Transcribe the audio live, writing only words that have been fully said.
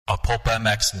a Pulp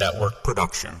MX Network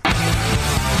production.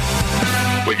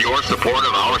 With your support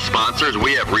of our sponsors,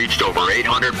 we have reached over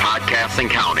 800 podcasts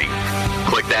and counting.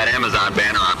 Click that Amazon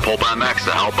banner on Pulp MX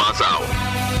to help us out.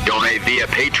 Donate via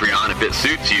Patreon if it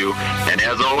suits you, and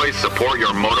as always, support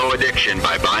your moto addiction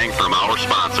by buying from our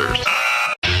sponsors.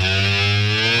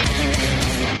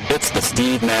 It's the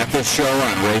Steve Mathis Show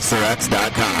on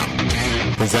RacerX.com,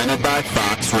 presented by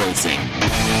Fox Racing.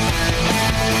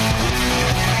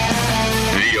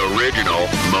 The original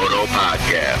Moto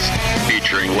Podcast,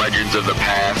 featuring legends of the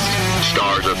past,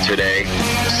 stars of today,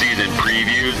 season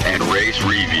previews and race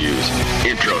reviews,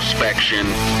 introspection,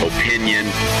 opinion,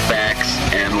 facts,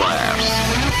 and laughs.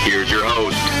 Here's your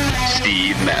host,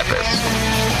 Steve Mathis.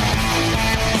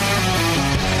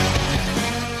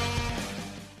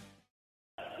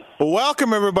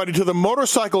 Welcome, everybody, to the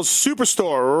Motorcycle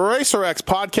Superstore Racer X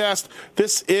podcast.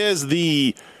 This is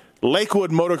the Lakewood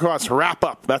Motocross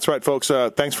wrap-up. That's right, folks.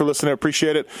 Thanks for listening. I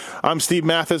appreciate it. I'm Steve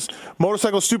Mathis.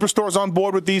 Motorcycle Superstore's on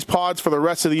board with these pods for the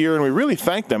rest of the year, and we really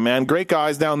thank them, man. Great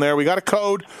guys down there. We got a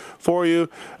code for you,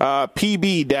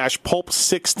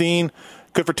 PB-Pulp16.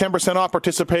 Good for 10% off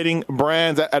participating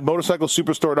brands at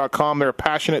motorcyclesuperstore.com. They're a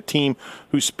passionate team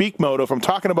who speak moto, from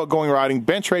talking about going riding,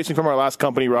 bench racing from our last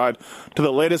company ride, to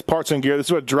the latest parts and gear. This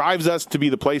is what drives us to be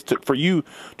the place for you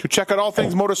to check out all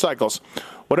things motorcycles.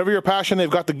 Whatever your passion, they've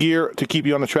got the gear to keep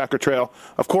you on the track or trail.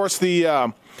 Of course,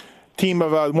 the team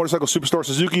of Motorcycle Superstore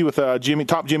Suzuki with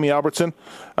Jimmy Albertson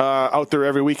out there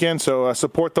every weekend. So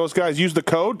support those guys. Use the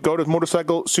code. Go to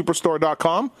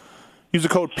motorcyclesuperstore.com. Use the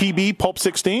code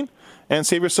PB-Pulp16. And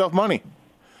save yourself money.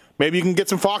 Maybe you can get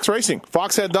some Fox Racing.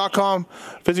 Foxhead.com.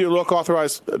 Visit your local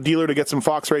authorized dealer to get some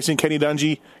Fox Racing. Kenny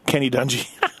Roxon,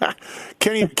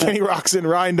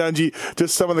 Ryan Dungey,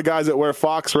 just some of the guys that wear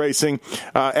Fox Racing.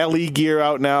 LE gear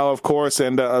out now, of course,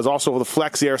 and there's also the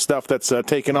Flex Air stuff that's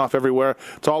taken off everywhere.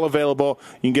 It's all available.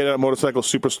 You can get it at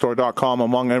motorcyclesuperstore.com,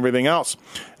 among everything else.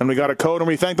 And we got a code, and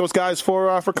we thank those guys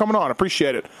for coming on.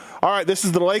 Appreciate it. All right, this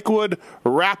is the Lakewood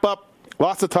wrap-up.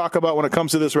 Lots to talk about when it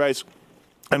comes to this race.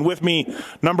 And with me,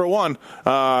 number one,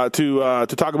 to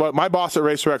talk about my boss at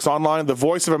RacerX Online, the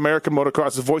voice of American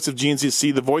motocross, the voice of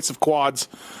GNCC, the voice of quads,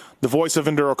 the voice of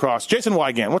Endurocross, Jason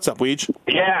Wygant. What's up, Weege?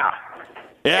 Yeah.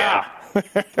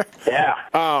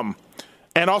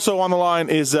 And also on the line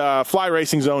is Fly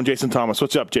Racing Zone, Jason Thomas.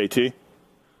 What's up, JT?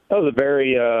 That was a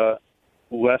very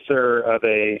lesser of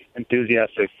a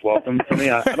enthusiastic welcome to me.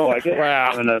 I don't like it.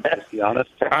 Wow. I'm going to be honest.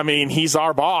 I mean, he's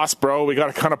our boss, bro. We got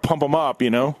to kind of pump him up, you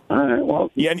know? All right, well.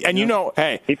 Yeah, and you know,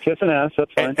 hey. Keep kissing ass,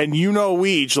 that's fine. And you know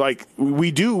Weege, like,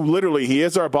 we do literally, he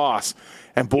is our boss.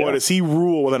 And boy, does he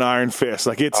rule with an iron fist.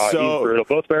 Like, it's so. He's brutal.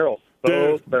 Both barrels.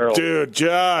 Dude,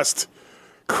 just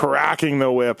cracking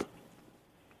the whip.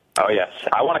 Oh, yes.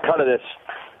 I want to cut to this.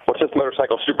 What's this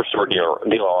Motorcycle Superstore deal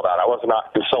all about? I was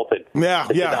not consulted. Yeah.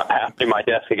 Did not pass through my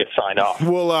desk to get signed off.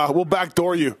 We'll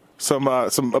backdoor you some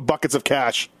buckets of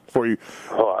cash for you.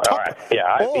 Oh, all right. Yeah,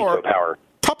 I have veto power.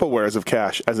 Tupperwares of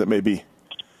cash, as it may be.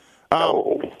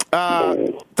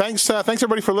 Thanks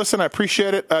everybody for listening. I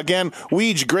appreciate it. Again,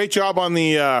 Weege, great job on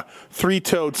the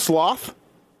three-toed sloth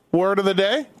word of the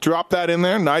day. Drop that in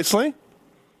there nicely.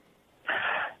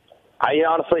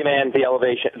 Honestly, man, the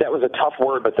elevation, that was a tough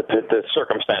word, but the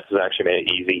circumstances actually made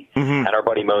it easy. Mm-hmm. And our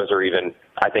buddy Moser even,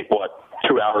 I think, 2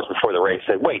 hours before the race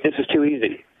said, wait, this is too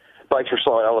easy. Bikes were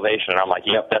slow at elevation. And I'm like,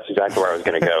 yep, that's exactly where I was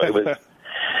going to go. It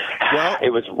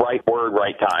was right word,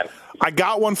 right time. I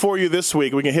got one for you this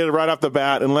week. We can hit it right off the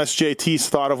bat, unless JT's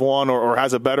thought of one or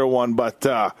has a better one. But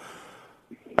I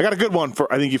got a good one for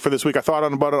this week. I thought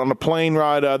about it on the plane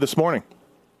ride this morning.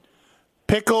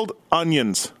 Pickled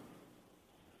onions.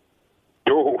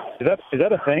 Is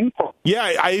that a thing?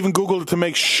 Yeah, I even Googled it to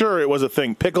make sure it was a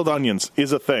thing. Pickled onions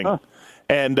is a thing. Huh.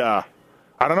 And I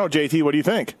don't know, JT, what do you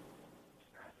think?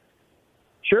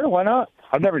 Sure, why not?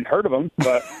 I've never heard of them,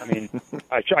 but, I mean,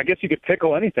 I guess you could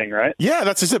pickle anything, right? Yeah,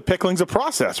 that's just it. Pickling's a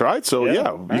process, right? So,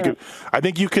 I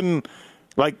think you can,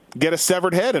 like, get a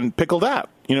severed head and pickle that.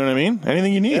 You know what I mean?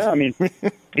 Anything you need. Yeah, I mean,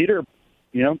 Peter,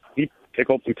 he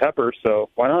pickled some peppers,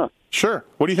 so why not? Sure.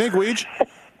 What do you think, Weege?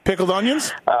 Pickled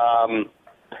onions?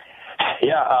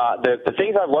 The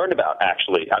things I've learned about,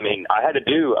 actually. I mean, I had to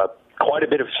do quite a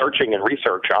bit of searching and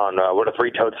research on what a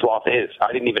three-toed sloth is.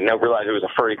 I didn't even realize it was a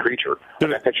furry creature.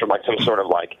 I pictured like some sort of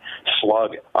like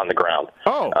slug on the ground.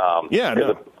 Oh,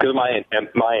 because of my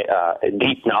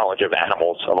deep knowledge of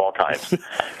animals of all kinds.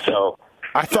 So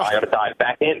I got to dive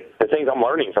back in. The things I'm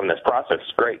learning from this process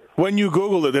is great. When you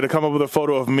Googled it, did it come up with a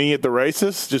photo of me at the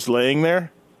races, just laying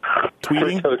there?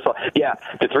 Tweeting? Yeah,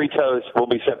 the three toes will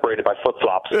be separated by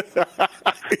flip-flops.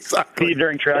 Exactly.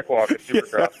 During track walk at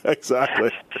Supercross.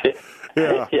 Exactly.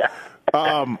 Yeah.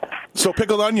 Yeah. So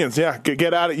pickled onions, yeah,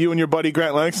 get at it. You and your buddy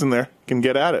Grant Langston there can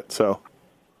get at it. So,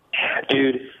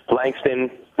 Dude,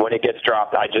 Langston, when it gets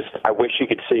dropped, I wish you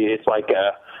could see. It's like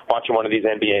watching one of these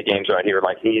NBA games right here.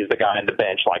 Like, he is the guy on the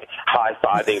bench, like,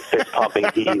 high-fiving, fist-pumping.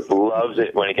 He loves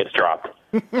it when it gets dropped.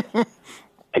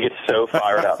 He gets so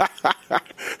fired up.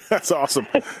 that's awesome.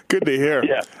 Good to hear.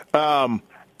 Yeah.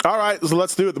 All right, so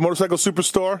let's do it. The Motorcycle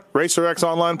Superstore Racer X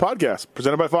Online Podcast,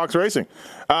 presented by Fox Racing.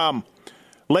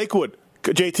 Lakewood,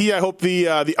 JT, I hope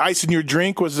the ice in your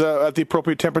drink was at the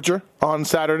appropriate temperature on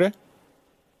Saturday.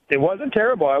 It wasn't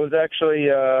terrible. I was actually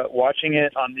watching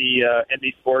it on the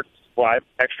NB Sports live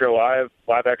extra,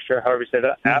 however you say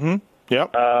that, app. Mm-hmm.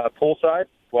 Yep. Poolside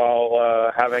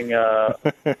while having a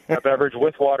beverage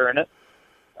with water in it.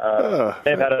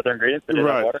 They've had other ingredients, but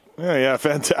didn't have water. Yeah,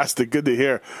 fantastic. Good to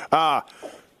hear.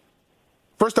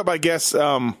 First up, I guess,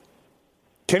 Kenny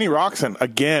Roczen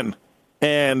again,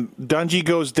 and Dungey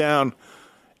goes down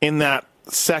in that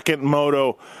second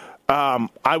moto.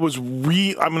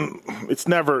 It's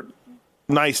never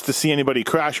nice to see anybody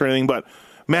crash or anything, but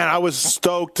man, I was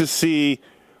stoked to see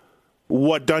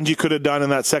what Dungey could have done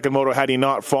in that second moto had he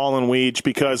not fallen Weege,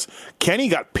 because Kenny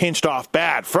got pinched off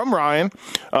bad from Ryan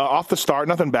off the start.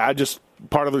 Nothing bad, just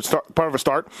part of a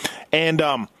start. And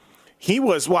he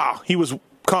was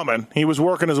coming. He was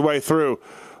working his way through,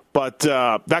 but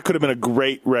that could have been a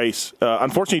great race.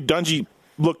 Unfortunately, Dungey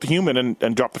looked human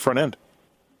and dropped the front end.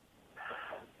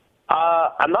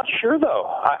 I'm not sure, though.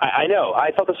 I know.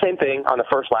 I felt the same thing on the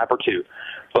first lap or two.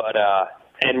 But,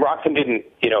 and Roczen didn't,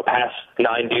 pass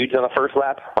 9 dudes on the first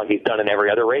lap like he's done in every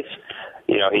other race.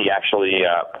 He actually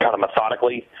kind of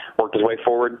methodically worked his way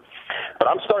forward. But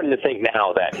I'm starting to think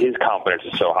now that his confidence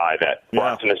is so high that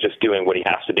Roczen is just doing what he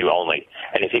has to do only.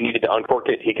 And if he needed to uncork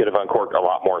it, he could have uncorked a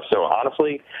lot more. So,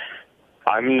 honestly,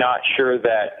 I'm not sure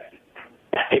that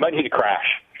he might need to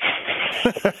crash.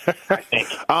 I think.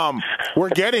 We're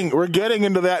getting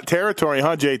into that territory,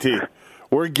 huh, JT?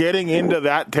 We're getting into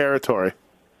that territory.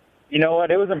 You know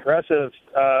what? It was impressive.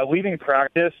 Leaving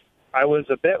practice, I was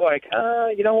a bit like,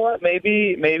 you know what?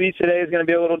 Maybe today is going to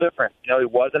be a little different. He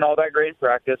wasn't all that great in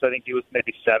practice. I think he was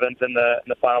maybe 7th in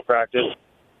the final practice,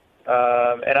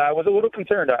 and I was a little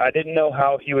concerned. I didn't know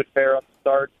how he would fare on the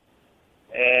start,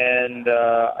 and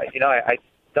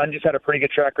Dunn just had a pretty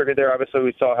good track record there. Obviously,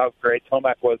 we saw how great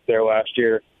Tomac was there last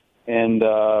year, and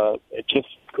it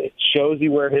shows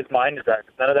you where his mind is at,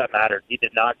 because none of that mattered. He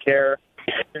did not care.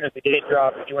 As soon as the gate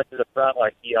dropped, he went to the front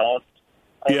like he owned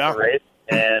the race,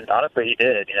 and honestly, he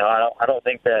did. I don't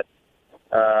think that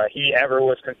he ever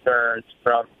was concerned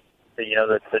from the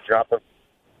drop of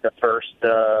the first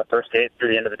gate through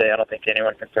the end of the day. I don't think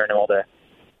anyone concerned him all day.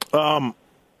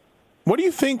 What do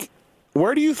you think?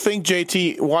 Where do you think,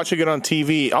 JT, watching it on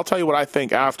TV, I'll tell you what I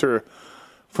think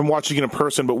from watching it in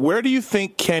person, but where do you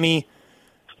think Kenny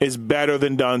is better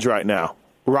than Dunge right now,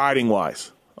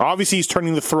 riding-wise? Obviously, he's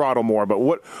turning the throttle more, but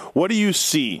what do you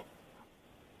see?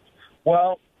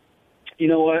 Well, you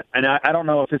know what, and I don't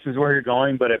know if this is where you're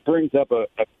going, but it brings up a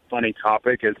funny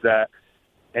topic, is that,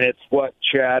 and it's what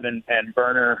Chad and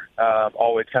Berner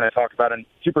always kind of talk about in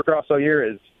Supercross all year,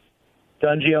 is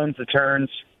Dungey owns the turns,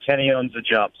 Kenny owns the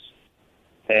jumps.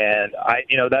 And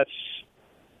that's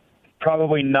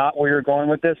probably not where you're going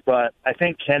with this, but I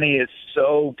think Kenny is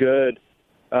so good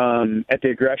at the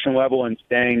aggression level and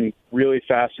staying really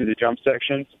fast through the jump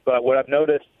sections. But what I've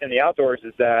noticed in the outdoors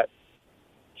is that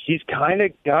he's kind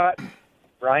of got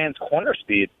Ryan's corner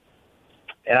speed.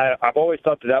 And I've always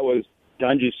thought that was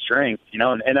Dungey's strength,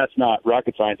 and that's not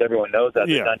rocket science. Everyone knows that.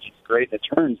 Yeah. Dungey's great in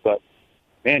the turns, but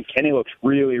man, Kenny looks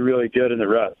really, really good in the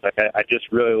rut. Like, I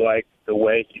just really like the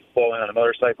way he's flowing on the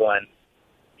motorcycle, and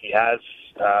he has,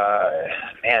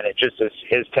 it just is,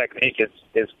 his technique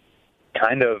is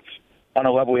kind of on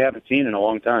a level we haven't seen in a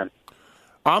long time.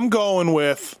 I'm going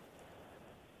with,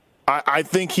 I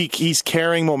think he's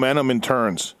carrying momentum in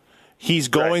turns. He's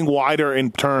going wider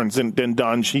in turns than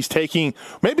Dunge. He's taking,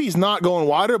 maybe he's not going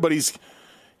wider, but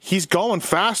he's going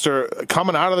faster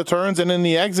coming out of the turns and in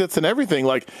the exits and everything.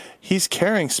 Like, he's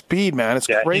carrying speed, man. It's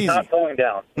crazy. He's not slowing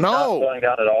down. He's not slowing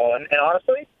down at all. And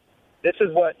honestly, this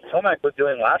is what Tomac was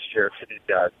doing last year to these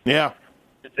guys. Yeah.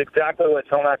 It's exactly what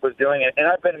Tomac was doing. And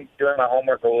I've been doing my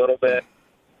homework a little bit,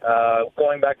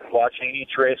 going back and watching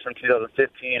each race from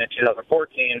 2015 and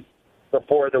 2014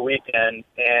 before the weekend.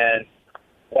 And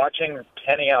watching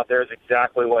Kenny out there is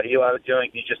exactly what Eli was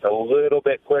doing. He's just a little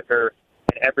bit quicker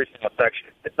in every single section.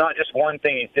 It's not just one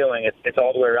thing he's doing. It's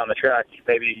all the way around the track. He's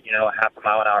maybe, half a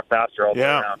mile an hour faster all the way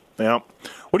around. Yeah.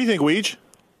 What do you think, Weege?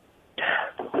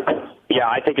 Yeah,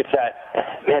 I think it's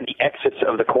that, man, the exits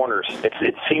of the corners.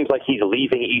 It seems like he's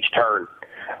leaving each turn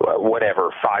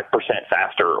whatever, 5%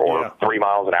 faster or 3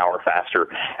 miles an hour faster.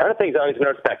 And one of the things I always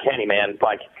noticed about Kenny, man,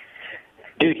 like,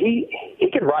 dude, he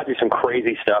can ride through some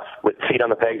crazy stuff with feet on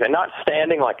the pegs, and not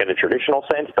standing like in a traditional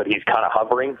sense, but he's kind of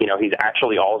hovering. You know, he's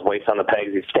actually all his weight's on the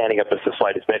pegs. He's standing up just the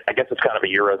slightest bit. I guess it's kind of a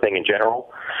Euro thing in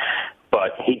general,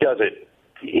 but he does it.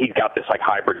 He's got this like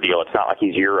hybrid deal. It's not like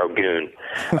he's Euro goon.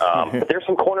 But there's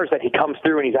some corners that he comes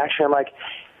through, and he's actually, I'm like,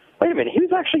 wait a minute, he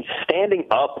was actually standing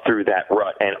up through that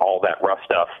rut and all that rough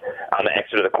stuff on the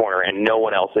exit of the corner, and no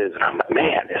one else is. And I'm like,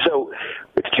 man. So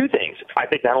it's two things. I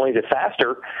think not only is it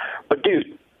faster, but,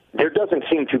 dude, there doesn't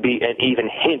seem to be an even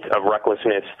hint of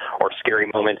recklessness or scary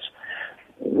moments.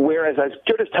 Whereas as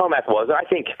good as Tomac was, I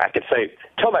think I could say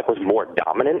Tomac was more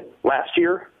dominant last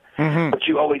year, but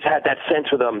you always had that sense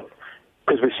with him,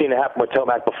 because we've seen it happen with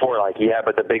Tomac before, like, yeah,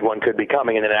 but the big one could be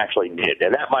coming, and then it actually did.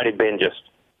 And that might have been just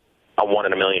a 1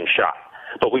 in a million shot.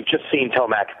 But we've just seen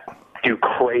Tomac do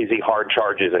crazy hard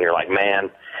charges, and you're like,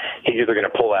 man, he's either going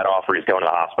to pull that off or he's going to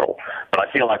the hospital. But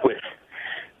I feel like with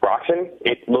Roczen,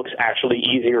 it looks actually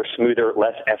easier, smoother,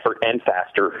 less effort, and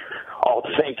faster all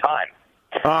at the same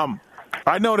time.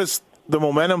 I noticed the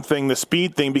momentum thing, the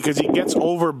speed thing, because he gets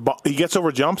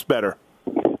over jumps better.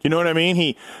 You know what I mean?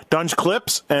 He dunge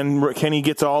clips, and Kenny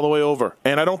gets all the way over.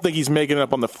 And I don't think he's making it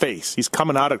up on the face. He's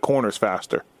coming out of corners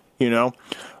faster, you know?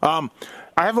 I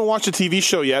haven't watched a TV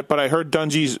show yet, but I heard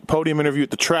Dungy's podium interview at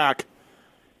the track.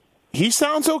 He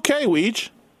sounds okay, Weege.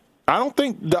 I don't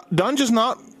think Dunge has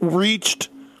not reached,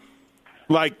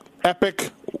 like, epic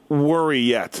worry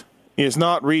yet. He has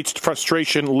not reached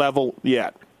frustration level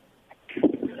yet.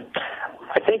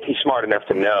 I think he's smart enough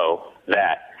to know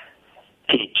that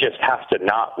he just has to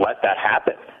not let that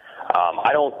happen.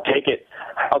 I don't take it,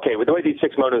 okay, with the way these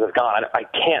 6 motos have gone, I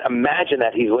can't imagine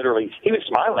that he was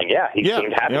smiling, he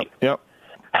seemed happy. Yep.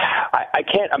 I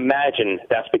can't imagine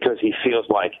that's because he feels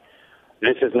like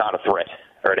this is not a threat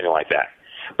or anything like that.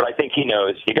 But I think he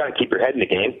knows you got to keep your head in the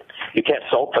game. You can't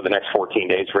sulk for the next 14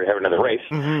 days for having another race.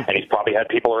 And he's probably had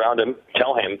people around him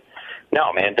tell him,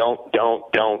 no, man, don't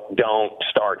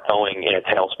start going in a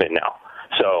tailspin now.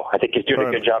 So I think he's doing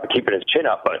a good job of keeping his chin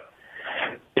up. But,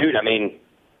 dude, I mean,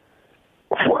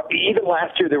 even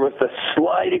last year there was the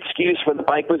slight excuse when the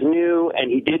bike was new,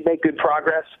 and he did make good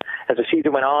progress as the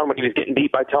season went on when he was getting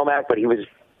beat by Tomac, but he was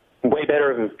way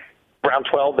better in round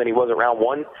 12 than he was at round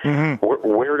 1.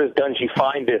 Where does Dungey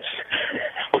find this?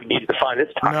 What he needs to find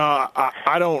this time? No,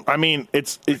 I don't. I mean,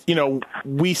 it's you know,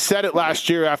 we said it last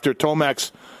year after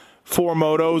Tomac's 4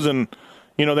 motos, and,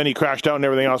 you know, then he crashed out and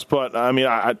everything else. But, I mean,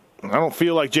 I don't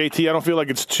feel like, JT, I don't feel like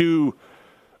it's too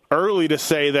early to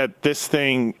say that this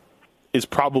thing is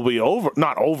probably over.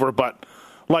 Not over, but,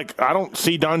 like, I don't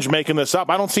see Dunge making this up.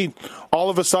 I don't see all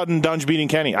of a sudden Dunge beating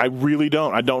Kenny. I really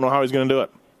don't. I don't know how he's going to do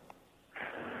it.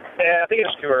 Yeah, I think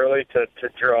it's too early to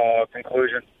draw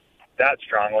conclusions that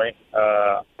strongly.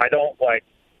 I don't like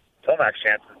Tomac's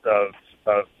chances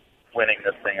of winning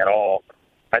this thing at all.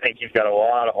 I think he's got a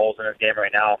lot of holes in his game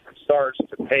right now, from starts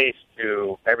to pace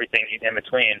to everything in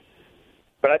between.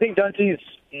 But I think Dungy's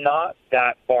not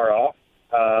that far off.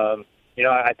 You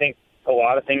know, I think a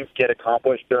lot of things get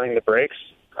accomplished during the breaks.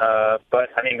 But,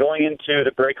 I mean, going into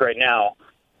the break right now,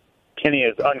 Kenny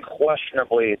is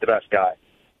unquestionably the best guy.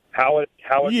 How it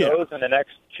goes in the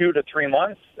next 2 to 3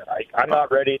 months, I'm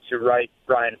not ready to write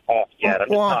Ryan off yet. I'm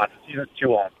just not. Season's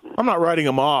too long. I'm not writing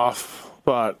him off,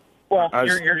 but... Well,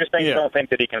 you're just saying you don't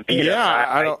think that he can beat him. Yeah,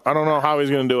 I don't know how he's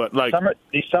going to do it. Like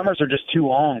these summers are just too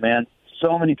long, man.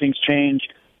 So many things change.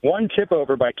 One tip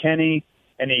over by Kenny,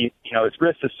 and his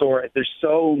wrist is sore. There's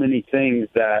so many things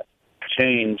that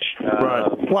change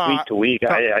week to week.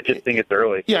 I just think it's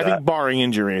early. Yeah, I think barring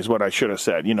injury is what I should have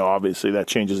said. You know, obviously that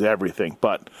changes everything.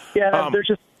 But there's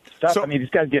just stuff. I mean, these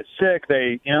guys get sick.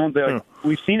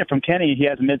 We've seen it from Kenny. He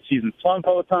has a mid-season slump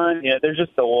all the time. Yeah, there's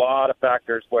just a lot of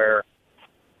factors where.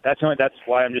 That's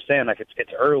why I'm just saying, like,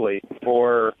 it's early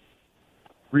for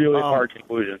really hard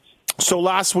conclusions. So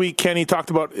last week, Kenny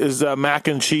talked about his mac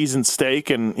and cheese and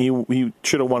steak, and he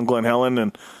should have won Glen Helen.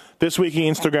 And this week he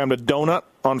Instagrammed a donut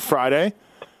on Friday.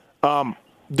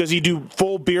 Does he do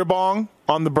full beer bong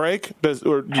on the break? Does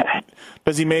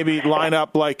he maybe line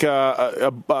up like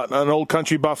an old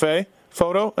country buffet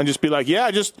photo and just be like, yeah,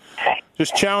 just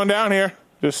chowing down here,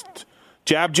 just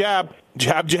jab, jab.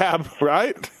 Jab, jab,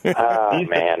 right?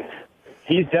 Man.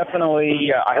 He's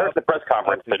definitely... I heard at the press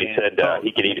conference that he said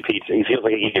he could eat a pizza. He feels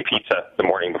like he can eat a pizza the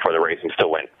morning before the race and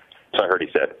still win. So I heard he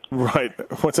said. Right.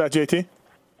 What's that, JT?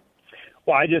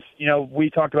 Well, I just, we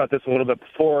talked about this a little bit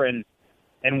before, and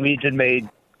we just made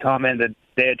comment that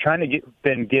they had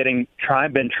been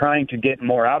trying to get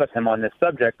more out of him on this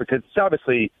subject, because it's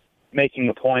obviously making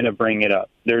a point of bringing it up.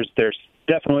 There's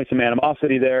definitely some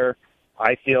animosity there.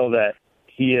 I feel that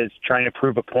he is trying to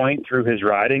prove a point through his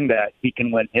riding that he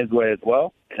can win his way as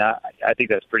well. And I think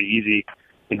that's pretty easy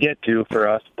to get to for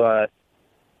us, but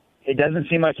it doesn't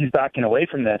seem like he's backing away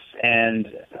from this. And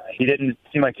he didn't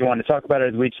seem like he wanted to talk about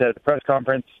it, as we said at the press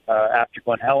conference after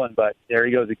Glen Helen, but there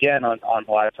he goes again on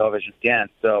live television again.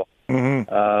 So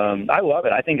I love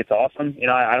it. I think it's awesome.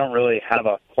 I don't really have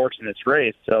a horse in this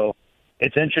race, so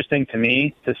it's interesting to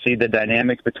me to see the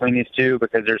dynamics between these two,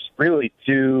 because there's really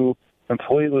two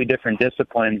completely different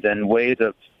disciplines and ways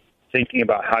of thinking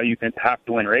about how you can have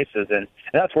to win races. And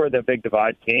that's where the big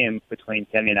divide came between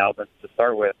Kenny and Albin to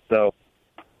start with. So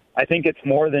I think it's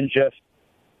more than just,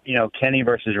 Kenny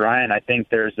versus Ryan. I think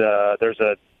there's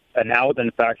an Albin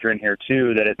factor in here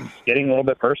too, that it's getting a little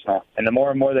bit personal. And the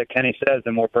more and more that Kenny says,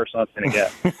 the more personal it's going to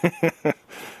get.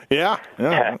 Yeah.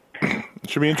 It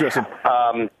should be interesting.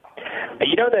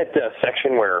 That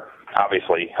section where,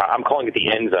 obviously, I'm calling it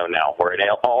the end zone now, where it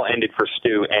all ended for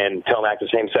Stu and Tomac, the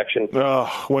same section. Oh,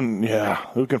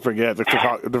 who can forget the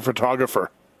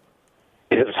photographer?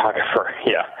 The photographer,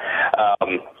 yeah.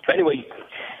 But anyway,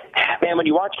 man, when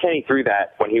you watch Kenny through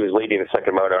that, when he was leading the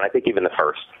second moto, and I think even the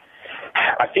first,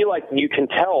 I feel like you can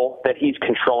tell that he's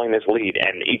controlling this lead,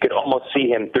 and you could almost see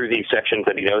him through these sections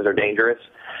that he knows are dangerous.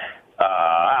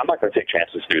 I'm not going to take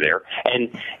chances through there. And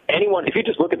if you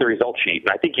just look at the result sheet,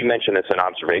 and I think you mentioned this in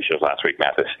observations last week,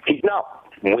 Mathis, he's not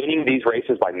winning these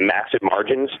races by massive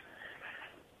margins,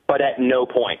 but at no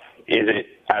point is it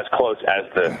as close as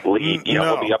the lead.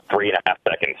 He'll be up 3.5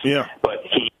 seconds. Yeah. But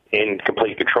he's in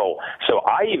complete control. So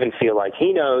I even feel like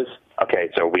he knows,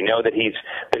 okay, so we know that he's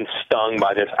been stung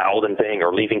by this Alden thing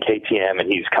or leaving KTM,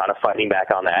 and he's kind of fighting back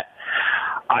on that.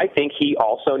 I think he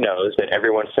also knows that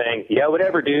everyone's saying, yeah,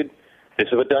 whatever, dude. This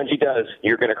is what Dungey does.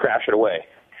 You're going to crash it away.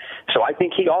 So I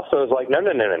think he also is like, no.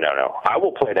 I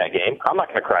will play that game. I'm not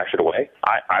going to crash it away.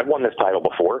 I've won this title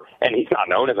before, and he's not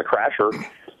known as a crasher.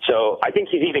 So I think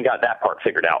he's even got that part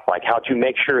figured out, like how to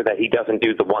make sure that he doesn't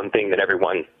do the one thing that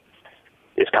everyone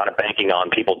is kind of banking on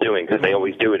people doing, because they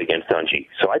always do it against Dungey.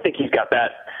 So I think he's got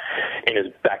that in his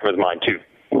back of his mind, too.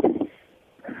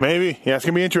 Maybe. Yeah, it's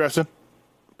going to be interesting.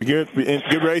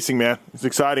 Good racing, man. It's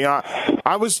exciting.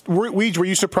 Weege, were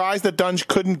you surprised that Dunge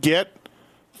couldn't get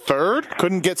third?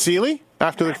 Couldn't get Seeley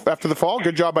after the fall?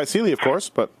 Good job by Seeley, of course,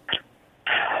 but.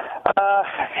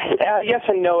 Yes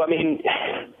and no. I mean,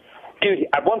 dude,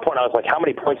 at one point I was like, how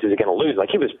many points is he going to lose?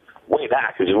 Like, he was way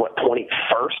back. He was,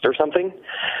 21st or something?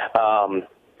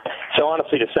 So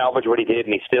honestly, to salvage what he did,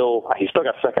 and he still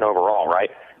got second overall,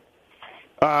 right?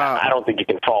 I don't think you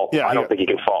can fault. Yeah, I don't think you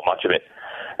can fault much of it.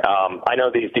 I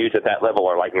know these dudes at that level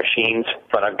are like machines,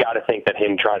 but I've got to think that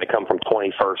him trying to come from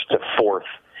 21st to 4th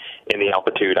in the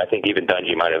altitude, I think even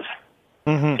Dungey might have,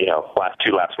 last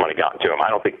 2 laps might have gotten to him. I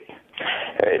don't think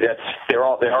they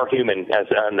are human, as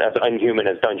unhuman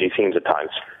as Dungey seems at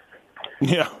times.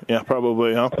 Yeah,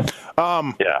 probably, huh?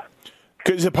 Yeah.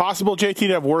 Is it possible, JT, to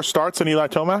have worse starts than Eli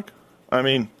Tomac? I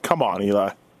mean, come on,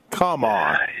 Eli. Come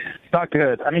on. It's not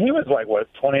good. I mean, he was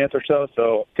 20th or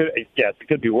so it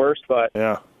could be worse, but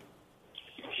yeah.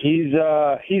 He's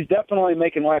definitely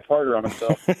making life harder on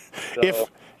himself. So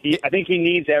I think he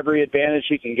needs every advantage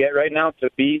he can get right now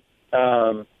to beat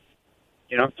those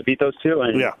two.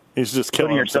 And yeah, he's just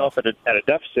killing yourself at a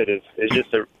deficit is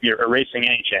just you're erasing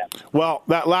any chance. Well,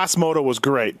 that last moto was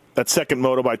great. That second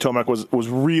moto by Tomac was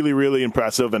really, really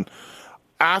impressive. And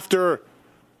after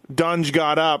Dunge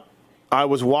got up, I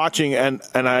was watching, and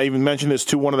I even mentioned this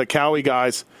to one of the Cowie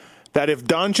guys, that if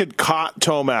Dunge had caught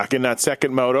Tomac in that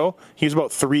second moto, he was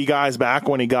about 3 guys back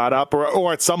when he got up,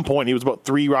 or at some point he was about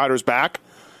 3 riders back.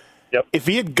 Yep. If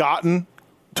he had gotten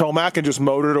Tomac and just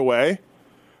motored away,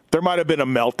 there might have been a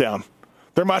meltdown.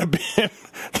 There might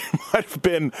have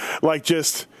been like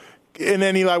just, and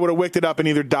then Eli would have wicked it up and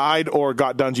either died or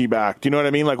got Dungey back. Do you know what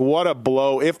I mean? Like, what a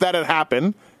blow if that had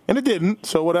happened, and it didn't.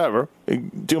 So whatever.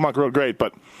 Tomac rode great,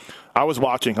 but I was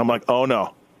watching. I'm like, oh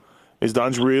no. Is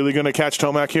Dunge really going to catch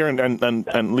Tomac here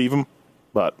and leave him?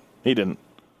 But he didn't.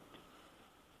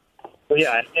 Well,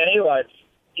 yeah, and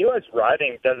Eli's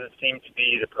riding doesn't seem to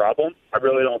be the problem. I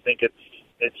really don't think it's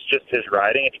just his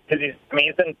riding, because he's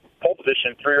in pole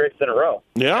position 3 races in a row.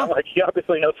 Yeah, he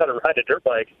obviously knows how to ride a dirt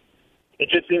bike. It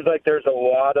just seems like there's a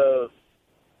lot of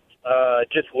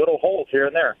just little holes here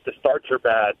and there. The starts are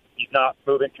bad. He's not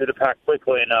moving through the pack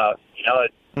quickly enough.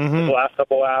 The last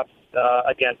couple laps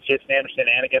against Jason Anderson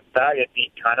and against Baggett,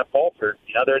 he kind of faltered.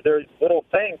 There's little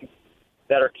things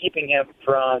that are keeping him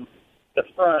from the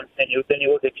front, and then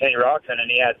you look at Kenny Roczen, and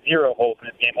he has 0 holes in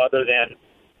his game other than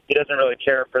he doesn't really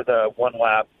care for the 1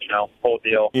 lap, whole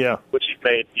deal. Yeah, which he's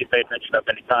made mention of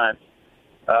many times.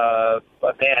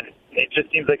 But, man, it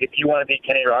just seems like if you want to beat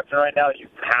Kenny Roczen right now, you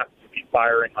have to be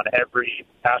firing on every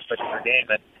aspect of your game.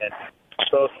 And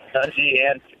both Dungey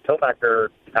and Tomac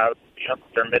are out.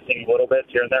 They're missing little bits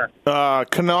here and there.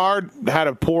 Kennard had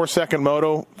a poor second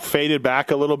moto, faded back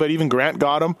a little bit. Even Grant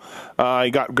got him. He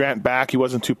got Grant back. He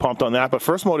wasn't too pumped on that. But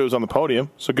first moto was on the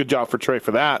podium, so good job for Trey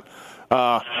for that.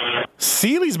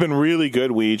 Seeley's been really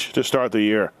good, Weege, to start the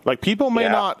year. Like people may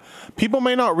not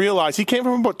realize he came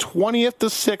from about 20th to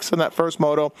 6th in that first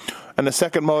moto, and the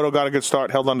second moto got a good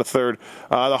start, held on to third.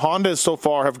 The Hondas so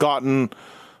far have gotten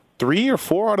 3 or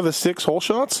 4 out of the 6 hole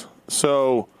shots.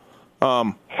 So.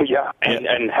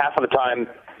 And half of the time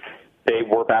they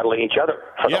were battling each other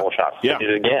for the whole shots. Yeah. They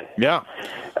did it again. Yeah.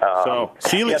 So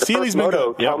Seeley's been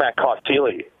good. Tomac caught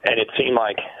Seeley, and it seemed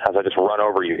like, as I just run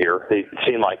over you here, it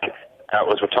seemed like that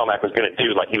was what Tomac was going to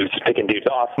do. Like he was just picking dudes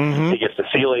off. Mm-hmm. He gets to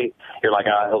Seeley. You're like,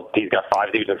 he's got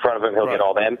 5 dudes in front of him. He'll get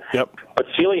all them. Yep. But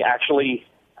Seeley actually,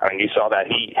 I mean, you saw that.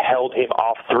 He held him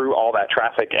off through all that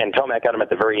traffic, and Tomac got him at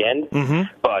the very end. Mm-hmm.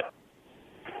 But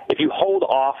if you hold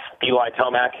off Eli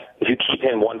Tomac, if you keep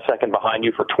him 1 second behind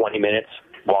you for 20 minutes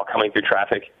while coming through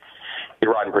traffic,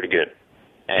 you're riding pretty good.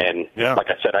 And like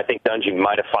I said, I think Dungey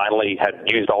might have finally had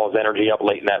used all his energy up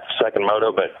late in that second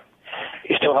moto, but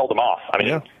he still held him off. I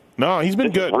mean, no, he's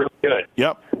been good. Really good.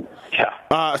 Yep. Yeah.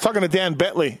 I was talking to Dan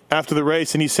Bentley after the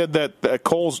race, and he said that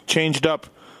Cole's changed up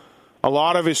a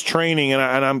lot of his training, and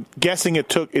I'm guessing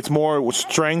it's more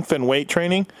strength and weight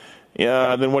training.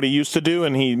 Than what he used to do,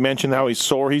 and he mentioned how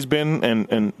sore he's been,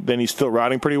 and then he's still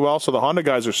riding pretty well. So the Honda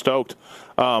guys are stoked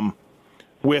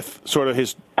with sort of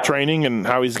his training and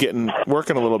how he's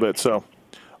working a little bit. So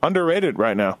underrated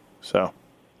right now. So,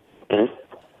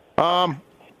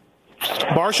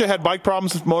 Barsha had bike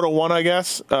problems with Moto 1, I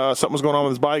guess. Something was going on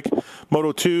with his bike.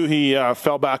 Moto 2, he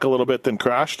fell back a little bit, then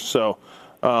crashed. So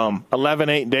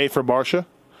 11-8 day for Barsha.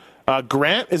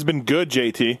 Grant has been good,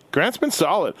 JT. Grant's been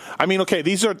solid. I mean, okay,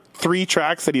 these are 3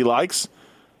 tracks that he likes.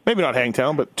 Maybe not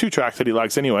Hangtown, but 2 tracks that he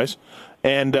likes anyways.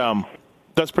 And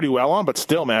does pretty well on, but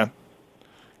still, man.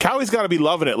 Cowie's got to be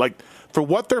loving it. Like, for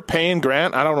what they're paying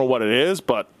Grant, I don't know what it is,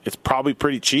 but it's probably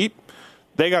pretty cheap.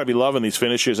 They got to be loving these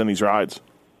finishes and these rides.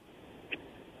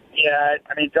 Yeah,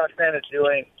 I mean, Josh Grant is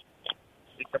doing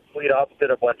the complete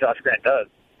opposite of what Josh Grant does,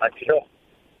 I feel.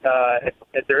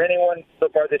 Is there anyone so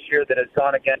far this year that has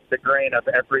gone against the grain of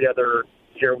every other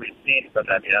year we've seen from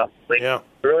them, you know? We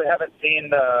really haven't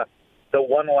seen the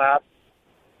 1 lap,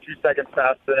 2 seconds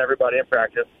faster than everybody in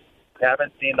practice. We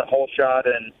haven't seen the whole shot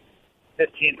in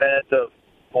 15 minutes of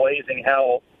blazing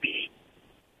hell speed.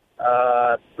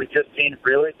 We've just seen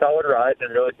really solid rides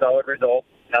and really solid results.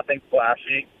 Nothing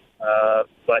flashy,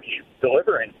 but he's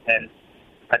delivering, and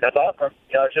that's awesome.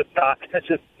 You know, it's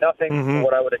just nothing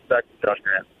what I would expect from Josh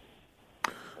Grant.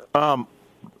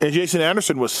 And Jason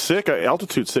Anderson was sick,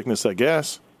 altitude sickness, I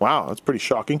guess. Wow, that's pretty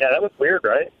shocking. Yeah, that was weird,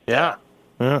 right? Yeah.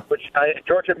 Which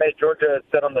Georgia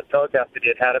said on the telecast that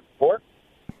he had it before.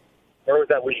 Or was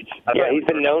that Weege? Yeah, he's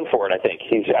been known for it, I think.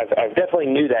 I definitely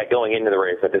knew that going into the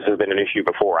race, that this has been an issue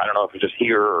before. I don't know if it's just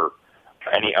here or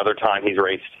any other time he's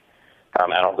raced at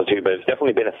altitude, but it's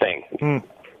definitely been a thing.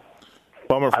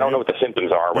 Bummer for I don't know what the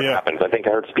symptoms are, what happens. I think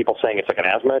I heard people saying it's like an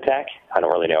asthma attack. I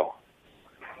don't really know.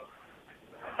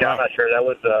 Yeah, I'm not sure. That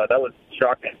was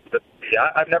shocking. But, yeah,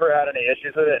 I've never had any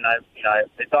issues with it, and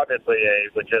it's obviously a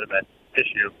legitimate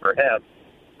issue for him.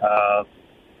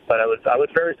 But I was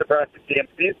very surprised to see him.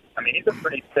 He's a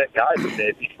pretty fit guy these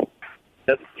days. He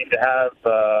doesn't seem to have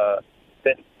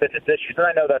fitness issues, and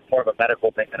I know that's more of a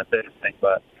medical thing than a fitness thing.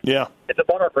 But it's a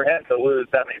bummer for him to lose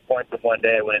that many points in one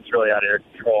day when it's really out of your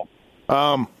control.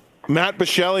 Matt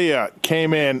Bisceglia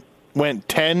came in, went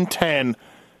 10-10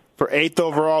 for 8th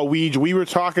overall. We were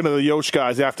talking to the Yosh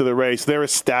guys after the race. They're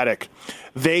ecstatic.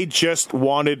 They just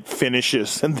wanted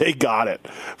finishes, and they got it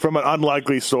from an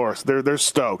unlikely source. They're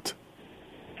stoked.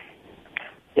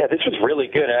 Yeah, this was really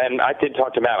good, and I did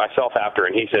talk to Matt myself after,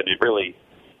 and he said it really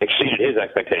exceeded his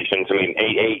expectations. I mean,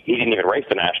 8-8, he didn't even race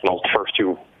the Nationals the first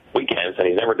 2 weekends, and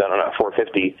he's never done it on a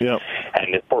 450. Yeah.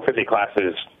 And his 450 class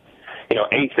is,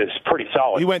 8th is pretty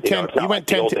solid. He went 10. He went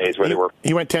 10.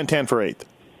 He went 10-10 for 8th.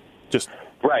 Just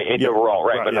right, overall,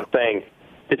 right. But I'm saying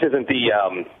this isn't the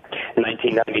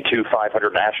 1992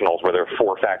 500 Nationals where there are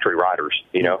 4 factory riders.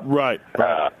 Right.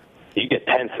 You get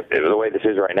 10th the way this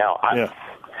is right now. I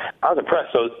was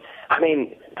impressed. So,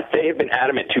 they have been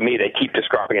adamant to me. They keep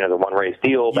describing it as a one-race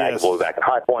deal. Back at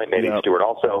High Point, maybe Stewart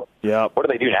also. Yeah. What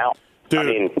do they do now?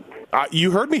 Dude,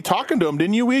 you heard me talking to him,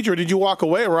 didn't you, Weege, or did you walk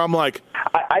away? Where I'm like,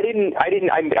 I didn't.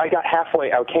 I got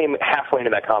halfway. I came halfway into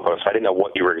that convo, so I didn't know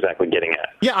what you were exactly getting at.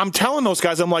 Yeah, I'm telling those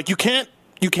guys, I'm like, you can't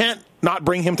not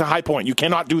bring him to High Point. You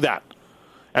cannot do that.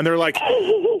 And they're like,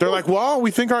 well,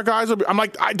 we think our guys will be. I'm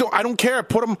like, I don't care.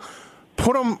 Put them,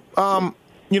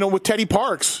 with Teddy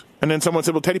Parks. And then someone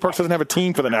said, well, Teddy Parks doesn't have a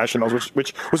team for the Nationals,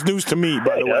 which was news to me,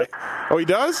 by the way. Oh, he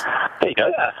does? He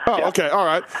does. Oh, okay. All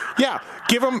right. Yeah.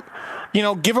 Give him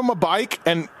a bike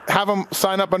and have him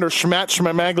sign up under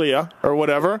Schmaglia or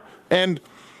whatever and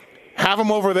have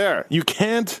him over there. You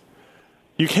can't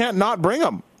not bring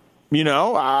him.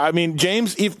 I mean,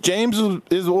 if James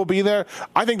will be there,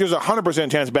 I think there's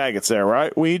 100% chance Baggett's there,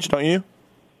 right, Weege, don't you?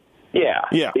 Yeah.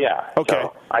 Okay.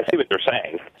 So I see what they're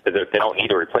saying. They don't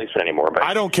need a replacement anymore. But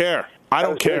I don't care. I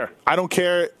don't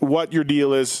care what your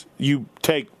deal is. You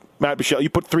take Matt Bichelle. You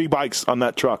put 3 bikes on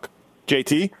that truck.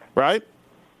 JT, right?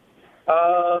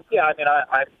 Yeah, I mean,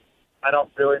 I don't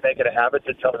really make it a habit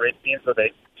to tell race teams what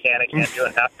they can and can't do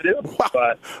and have to do. Wow.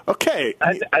 But okay.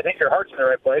 I think your heart's in the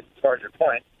right place as far as your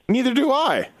point. Neither do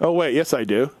I. Oh, wait. Yes, I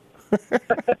do.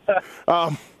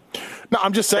 No,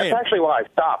 I'm just saying. That's actually why I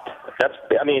stopped.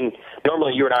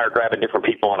 Normally you and I are grabbing different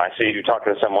people, and I see you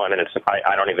talking to someone, and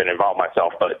I don't even involve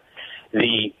myself. But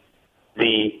the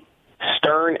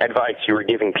stern advice you were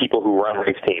giving people who run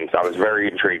race teams, I was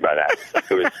very intrigued by that.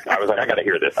 I was like, I got to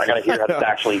hear this. I got to hear how this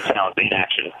actually sounds in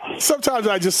action. Sometimes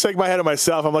I just shake my head at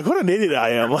myself. I'm like, what an idiot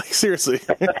I am. Like, seriously.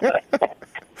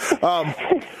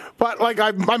 But like,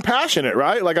 I'm passionate,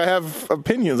 right? Like, I have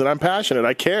opinions, and I'm passionate.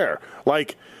 I care.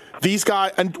 Like, these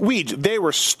guys and they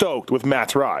were stoked with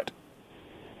Matt's ride.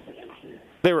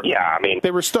 They were. Yeah, they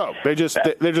were stoked. They're just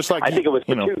like. I think it was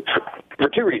for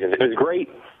two reasons. It was great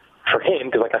for him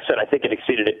because, like I said, I think it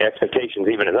exceeded expectations,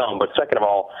 even his own. But second of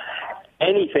all,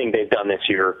 anything they've done this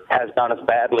year has gone as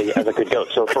badly as it could go.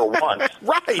 So for once,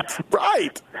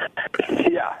 right.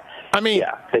 Yeah.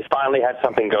 They finally had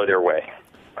something go their way.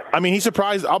 I mean, he's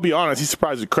surprised. I'll be honest. He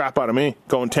surprised the crap out of me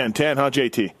going 10-10, huh,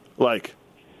 JT? Like.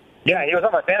 Yeah, he was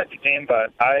on my fantasy team,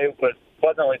 but I was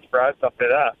pleasantly surprised after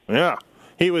that. Yeah.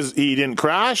 He didn't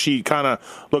crash. He kind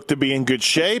of looked to be in good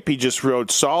shape. He just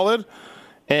rode solid.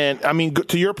 And, I mean,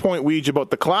 to your point, Weege, about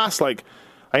the class, like,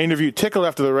 I interviewed Tickle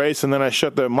after the race, and then I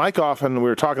shut the mic off, and we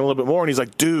were talking a little bit more, and he's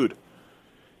like, dude,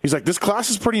 this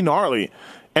class is pretty gnarly.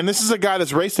 And this is a guy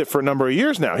that's raced it for a number of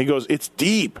years now. He goes, it's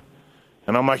deep.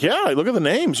 And I'm like, yeah, look at the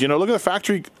names. Look at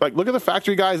the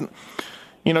factory guys.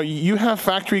 You have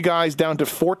factory guys down to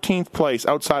 14th place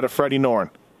outside of Freddie Norrin.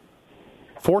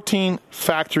 14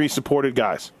 factory-supported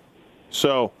guys.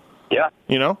 So, yeah,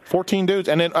 14 dudes.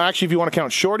 And then, actually, if you want to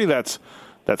count Shorty, that's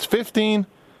 15.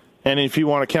 And if you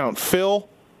want to count Phil,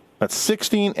 that's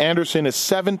 16. Anderson is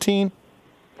 17.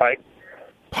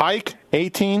 Pike,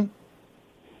 18.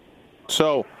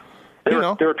 So, there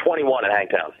were 21 in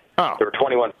Hangtown. Oh. There were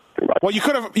 21. Well, you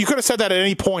could have said that at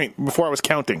any point before I was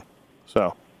counting.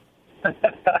 So.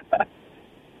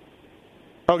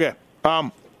 Okay.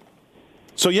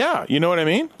 So yeah, you know what I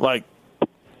mean? Like,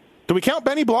 do we count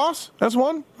Benny Bloss as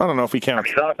one? I don't know if we count.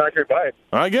 He's on a factory bike.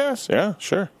 I guess. Yeah,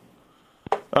 sure.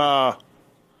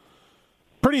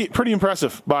 Pretty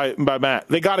impressive by Matt.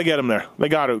 They got to get him there. They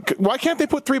got to. Why can't they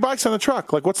put 3 bikes on the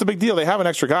truck? Like, what's the big deal? They have an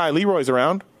extra guy. Leroy's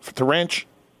around to wrench.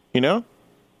 Do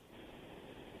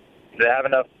they have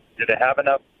enough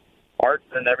parts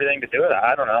and everything to do it?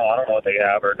 I don't know. I don't know what they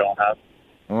have or don't have.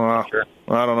 Sure.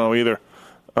 I don't know either.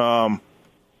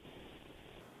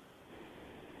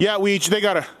 Yeah, they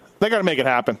gotta make it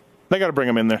happen. They gotta bring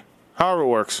him in there. However it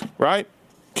works, right?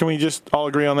 Can we just all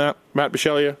agree on that? Matt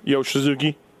Bichelle, Yo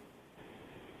Suzuki.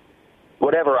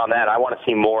 Whatever on that. I want to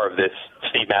see more of this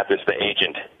Steve Mathis, the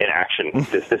agent, in action.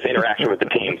 This interaction with the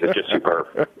teams is just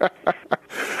superb.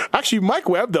 Actually, Mike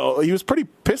Webb, though, he was pretty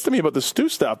pissed at me about the Stu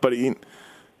stuff, but he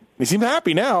seemed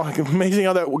happy now. Amazing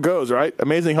how that goes, right?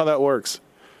 Amazing how that works.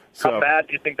 So, how bad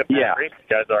do you think the race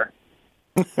guys are?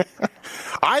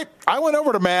 I went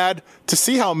over to Mad to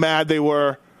see how mad they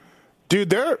were.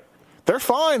 Dude, they're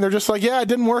fine. They're just like, yeah, it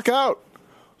didn't work out.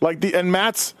 And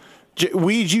Matt's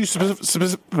you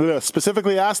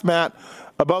specifically asked Matt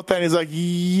about that. And he's like,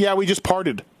 yeah, we just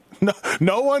parted.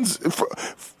 No one's for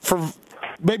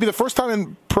maybe the first time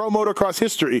in pro motocross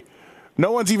history.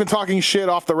 No one's even talking shit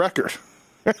off the record.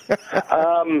 It's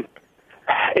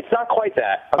not quite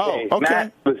that. Okay. Oh,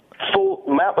 okay.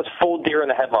 Matt was full deer in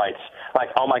the headlights. Like,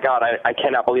 oh my God, I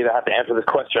cannot believe I have to answer this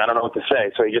question. I don't know what to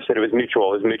say. So he just said it was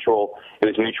mutual. It was mutual.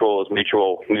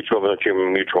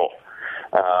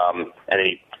 And then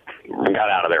he got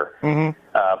out of there. Mm-hmm.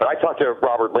 But I talked to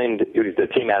Robert Lind, who's the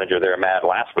team manager there at Matt,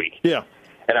 last week. Yeah.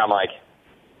 And I'm like,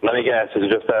 let me guess, is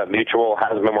it just a mutual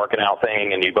hasn't been working out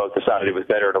thing, and you both decided it was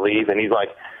better to leave? And he's like,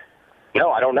 no,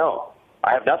 I don't know.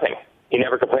 I have nothing. He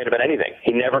never complained about anything.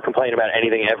 He never complained about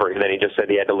anything ever. And then he just said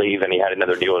he had to leave and he had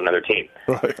another deal with another team.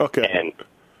 Right. Okay. And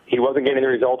he wasn't getting the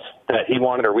results that he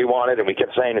wanted or we wanted, and we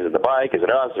kept saying, is it the bike, is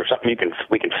it us, or something we can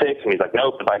fix? And he's like,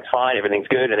 nope, the bike's fine, everything's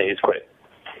good, and then he just quit.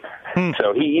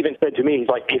 So he even said to me, he's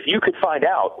like, if you could find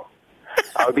out,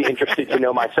 I would be interested to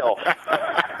know myself.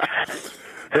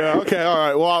 Yeah, okay, all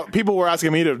right. Well, people were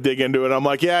asking me to dig into it. I'm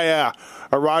like, yeah.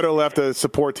 A rider left a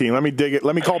support team. Let me dig it.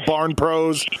 Let me call Barn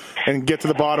Pros and get to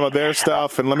the bottom of their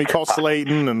stuff, and let me call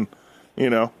Slayton, and, you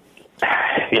know.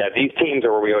 Yeah, these teams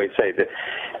are where we always say that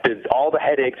all the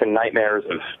headaches and nightmares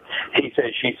of he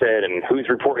said, she said, and who's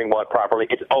reporting what properly,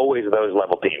 it's always those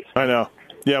level teams. I know.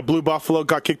 Yeah, Blue Buffalo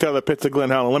got kicked out of the pits of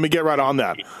Glen Helen. Let me get right on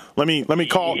that. Let me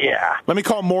call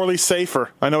Morley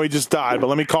Safer. I know he just died, but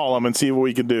let me call him and see what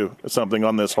we can do. Something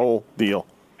on this whole deal.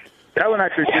 That one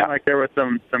actually seemed like there was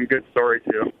some good story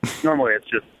too. Normally it's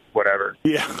just whatever.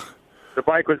 Yeah. The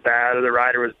bike was bad, or the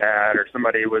rider was bad, or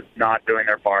somebody was not doing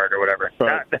their part, or whatever.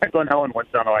 Right. That Glen Helen one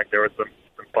sounded like there was some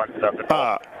fun stuff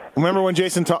involved. Remember when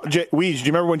Jason do you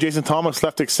remember when Jason Thomas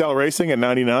left Excel Racing at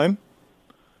 99?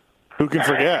 Who can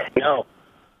forget? No,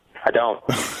 I don't.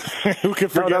 Who can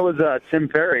forget? No, that was Tim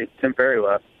Perry. Tim Perry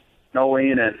left.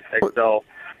 Nolene and Excel.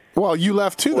 Well, you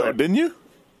left too, though, didn't you?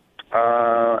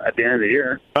 At the end of the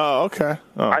year. Oh, okay.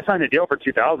 Oh. I signed a deal for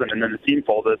 2000, and then the team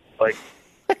folded like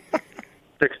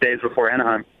 6 days before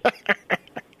Anaheim.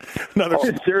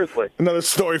 Seriously. Another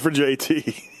story for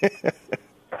JT.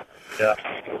 Yeah.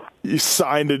 You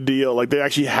signed a deal. Like, they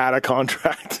actually had a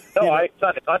contract. No, I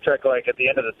signed a contract like at the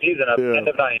end of the season, end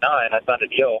of 99. I signed a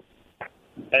deal.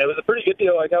 And it was a pretty good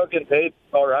deal. Like, I was getting paid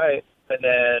all right. And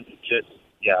then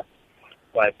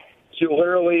like,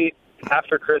 literally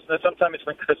after Christmas, sometime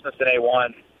between Christmas and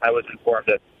A1, I was informed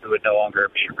that it would no longer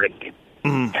be racing.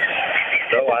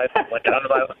 So I went down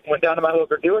to my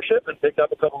local dealership and picked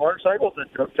up a couple motorcycles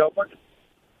and drove to California.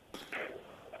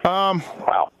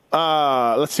 Wow.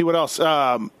 Let's see what else.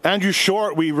 Andrew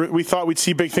Short, we thought we'd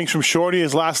see big things from Shorty.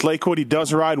 His last Lakewood, he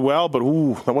does ride well, but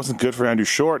that wasn't good for Andrew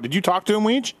Short. Did you talk to him,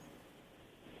 Weege?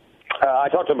 I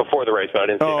talked to him before the race, but I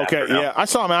didn't see him okay, after, no. Yeah. I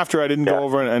saw him after. I didn't go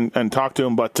over and talk to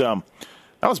him, but that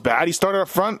was bad. He started up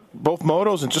front, both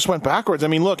motos, and just went backwards. I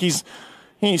mean, look, he's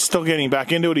still getting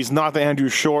back into it. He's not the Andrew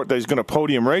Short that he's going to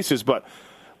podium races, but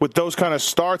with those kind of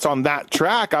starts on that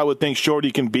track, I would think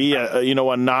Shorty can be a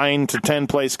 9 to 10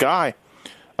 place guy.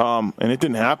 And it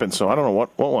didn't happen, so I don't know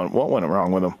what went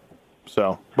wrong with him.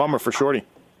 So, bummer for Shorty.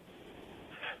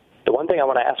 The one thing I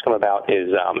want to ask him about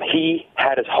is he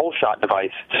had his whole shot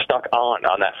device stuck on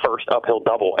that first uphill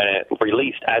double, and it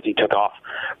released as he took off.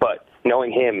 But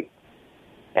knowing him,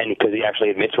 and because he actually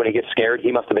admits when he gets scared,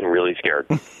 he must have been really scared.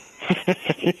 Yeah.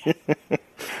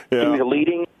 He was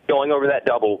leading, going over that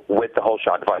double with the whole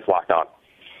shot device locked on.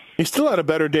 He still had a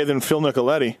better day than Phil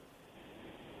Nicoletti.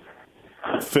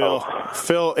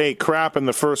 Phil ate crap in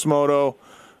the first moto.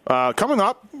 Coming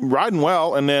up, riding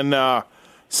well, and then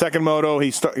second moto,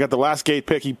 he got the last gate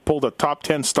pick. He pulled a top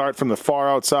 10 start from the far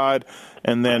outside,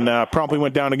 and then promptly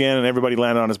went down again, and everybody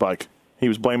landed on his bike. He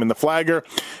was blaming the flagger.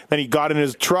 Then he got in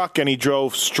his truck, and he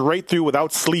drove straight through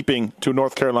without sleeping to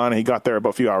North Carolina. He got there about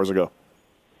a few hours ago.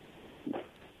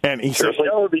 And he said, You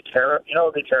know what would be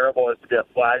terrible is to be a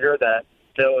flagger that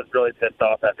Phil is really pissed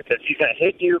off at, because he's going to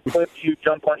hit you, clip you,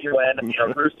 jump on your end,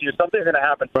 roost you. Something's going to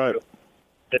happen to you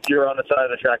if you're on the side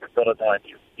of the track and Phil doesn't like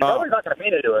you. He's probably not going to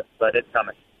mean to do it, but it's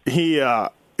coming. He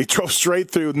drove straight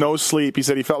through with no sleep. He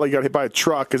said he felt like he got hit by a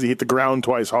truck because he hit the ground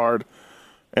twice hard.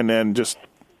 And then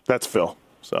that's Phil.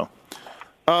 So,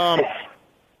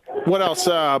 what else?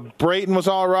 Brayton was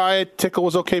all right. Tickle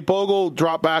was okay. Bogle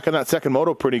dropped back in that second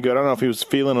moto pretty good. I don't know if he was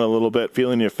feeling it a little bit,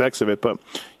 feeling the effects of it, but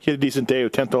he had a decent day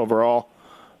with 10th overall.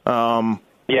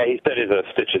 Yeah, he said his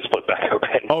stitches split back open.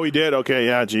 Oh, he did? Okay,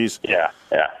 yeah, geez. Yeah.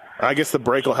 I guess the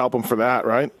brake will help him for that,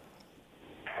 right?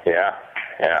 Yeah.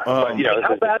 But, this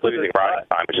is losing riding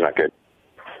time, which is not good.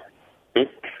 Did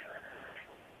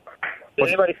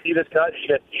anybody see this cut? Did you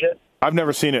guys see it? I've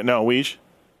never seen it, no. Weege?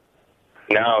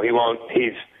 No, he won't.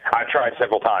 I've tried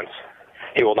several times.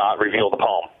 He will not reveal the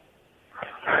palm.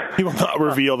 He will not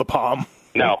reveal the palm.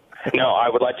 No, I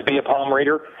would like to be a palm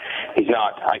reader. He's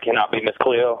not. I cannot be Miss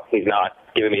Cleo. He's not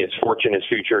giving me his fortune, his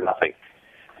future, nothing.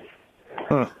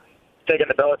 Huh. Taking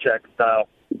the Belichick style.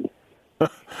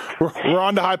 We're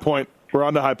on to High Point.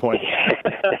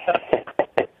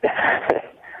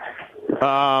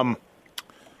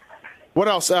 What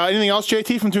else? Anything else,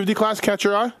 JT, from 250 class catch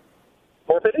your eye?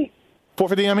 450?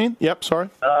 450, I mean? Yep, sorry.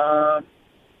 No,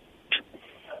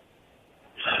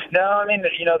 I mean,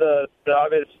 the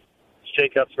obvious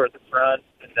shakeups were at the front,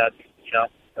 and that's,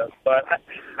 but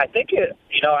I think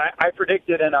I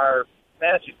predicted in our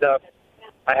fantasy stuff,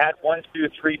 I had 1, 2,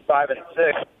 3, 5, and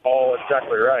 6 all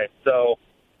exactly right. So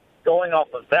going off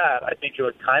of that, I think it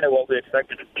was kind of what we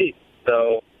expected to see.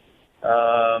 So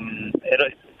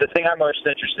the thing I'm most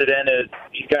interested in is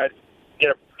you guys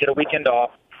get a weekend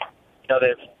off. You know,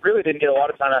 they really didn't get a lot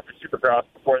of time after Supercross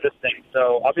before this thing.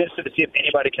 So I'll be interested to see if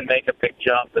anybody can make a big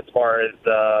jump as far as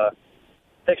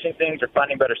fixing things or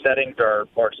finding better settings or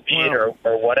speed or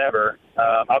whatever.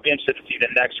 I'll be interested to see the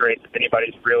next race if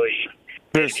anybody's really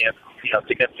making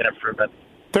significant improvement.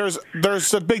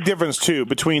 There's a big difference, too,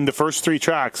 between the first 3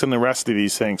 tracks and the rest of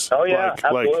these things. Oh, yeah,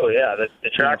 absolutely, yeah. The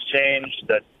tracks change,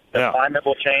 the climate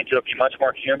will change, it'll be much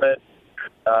more humid.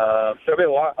 There'll be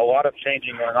a lot of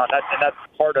changing going on. That's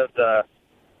part of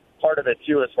it,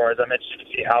 too, as far as I'm interested to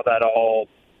see how that all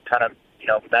kind of,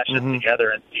 meshes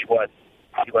together and see what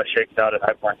shakes out at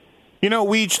High Point.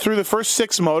 Weege, through the first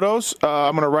 6 motos,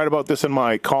 I'm going to write about this in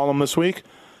my column this week,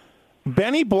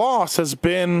 Benny Bloss has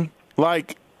been,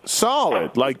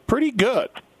 solid, pretty good,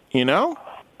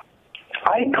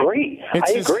 I agree.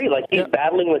 He's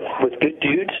battling with good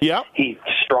dudes. Yeah. He's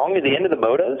strong at the end of the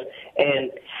motos,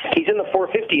 and he's in the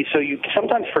 450s, so you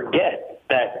sometimes forget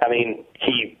that,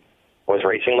 he was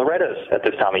racing Loretta's at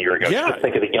this time a year ago. Yeah. Just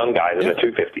think of the young guys in the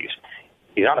 250s.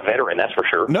 He's not a veteran, that's for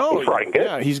sure. No. He's riding good.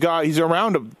 Yeah, he's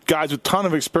around guys with a ton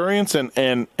of experience and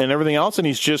everything else, and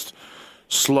he's just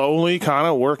slowly kind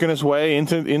of working his way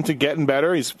into getting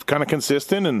better. He's kind of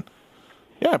consistent and,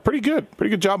 yeah, pretty good. Pretty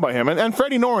good job by him. And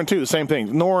Freddie Noren, too, the same thing.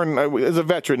 Noren is a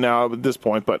veteran now at this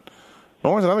point, but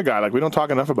Noren's another guy we don't talk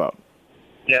enough about.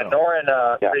 Yeah,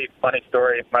 Noren, pretty funny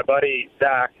story. My buddy,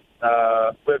 Zach,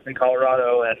 lives in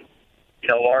Colorado, and,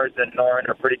 Lars and Noren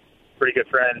are pretty good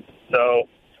friends. So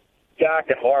Zach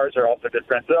and Lars are also good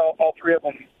friends. All 3 of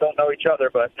them don't know each other,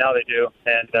 but now they do.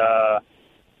 And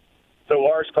so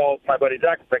Lars called my buddy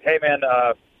Zach. He's like, hey, man,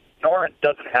 Noren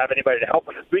doesn't have anybody to help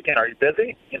him this weekend. Are you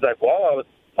busy? He's like, well, I was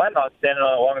planning on standing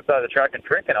along the side of the track and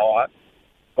drinking a lot.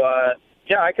 But,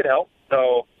 yeah, I could help.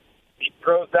 So he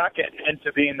throws Zach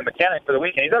into being the mechanic for the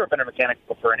weekend. He's never been a mechanic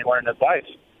before anywhere in his life.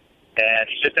 And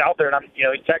he's just out there, and he's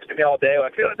texting me all day,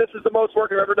 this is the most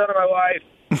work I've ever done in my life.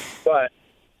 But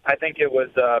I think it was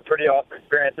a pretty awesome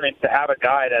experience. To have a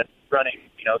guy that's running,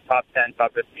 top 10,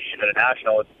 top 15 at a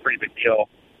national is a pretty big deal.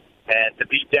 And to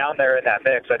be down there in that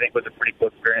mix, I think, was a pretty cool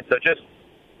experience. So just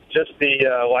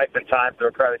the life and times of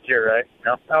a privateer, right?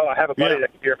 I have a buddy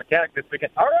that can be a mechanic this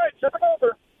weekend. All right, ship him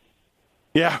over.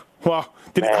 Yeah. Well,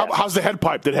 how's the head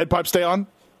pipe? Did head pipe stay on?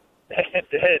 It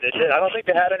did. I don't think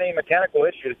they had any mechanical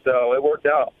issues, so it worked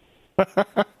out.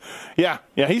 Yeah.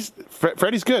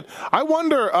 Freddie's good. I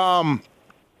wonder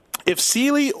if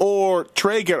Seeley or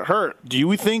Trey get hurt. Do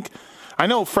you think? I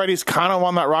know Freddie's kind of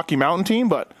on that Rocky Mountain team,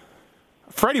 but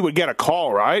Freddie would get a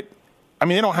call, right?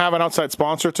 They don't have an outside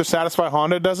sponsor to satisfy.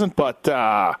 Honda doesn't, but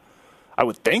I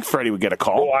would think Freddie would get a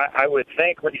call. Well, I would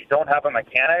think when you don't have a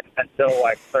mechanic until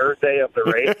Thursday of the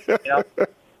race,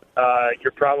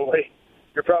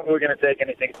 you're probably going to take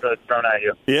anything that's thrown at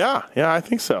you. Yeah, I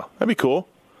think so. That'd be cool.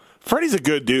 Freddie's a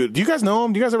good dude. Do you guys know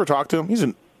him? Do you guys ever talk to him? He's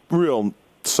a real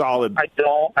solid. I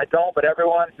don't. But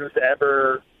everyone who's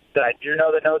ever that I do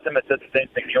know that knows him has said the same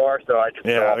thing you are. So I just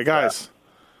the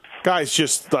guy's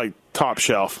just top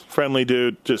shelf, friendly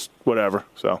dude, just whatever.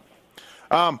 So,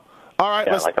 all right,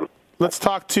 let's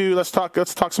talk some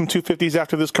 250s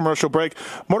after this commercial break.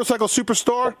 Motorcycle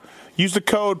Superstore. Use the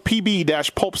code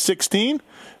PB-Pulp16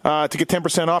 to get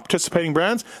 10% off participating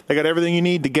brands. They got everything you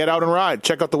need to get out and ride.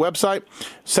 Check out the website,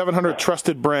 700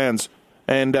 trusted brands.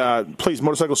 And please,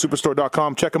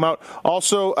 motorcyclesuperstore.com. Check them out.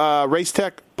 Also,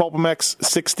 Racetech, Pulp MX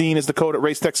 16 is the code at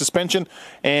Racetech Suspension.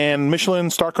 And Michelin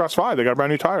Starcross 5. They got a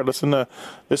brand new tire. Listen to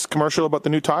this commercial about the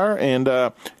new tire and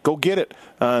go get it.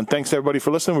 And thanks to everybody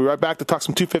for listening. We'll be right back to talk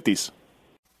some 250s.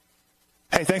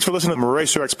 Hey, thanks for listening to the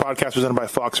Racer X podcast presented by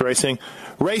Fox Racing.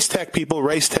 Racetech people,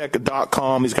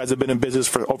 racetech.com. These guys have been in business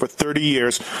for over 30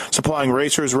 years, supplying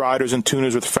racers, riders, and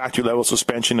tuners with factory-level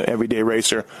suspension to everyday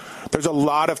racer. There's a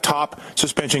lot of top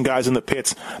suspension guys in the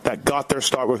pits that got their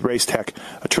start with Racetech.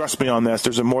 Trust me on this.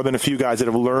 There's more than a few guys that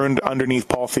have learned underneath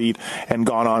Paul Feed and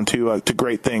gone on to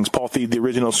great things. Paul Feed, the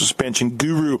original suspension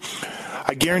guru.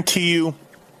 I guarantee you,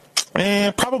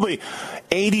 probably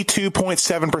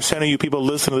 82.7% of you people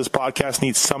listening to this podcast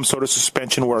need some sort of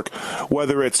suspension work,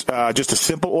 whether it's just a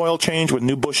simple oil change with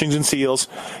new bushings and seals,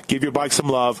 give your bike some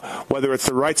love, whether it's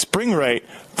the right spring rate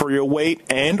for your weight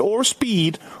and or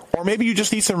speed, Or maybe you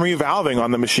just need some revalving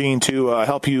on the machine to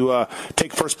help you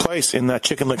take first place in that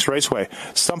Chicken Licks Raceway.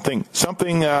 Something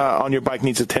on your bike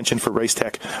needs attention for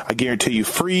Racetech. I guarantee you.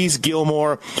 Freeze,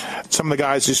 Gilmore, some of the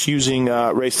guys just using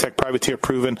Racetech Privateer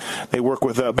Proven. They work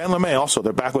with Ben LeMay also.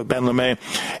 They're back with Ben LeMay.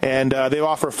 And they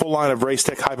offer a full line of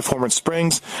Racetech high-performance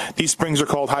springs. These springs are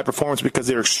called high performance because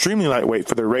they're extremely lightweight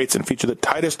for their rates and feature the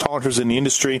tightest tolerances in the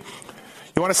industry.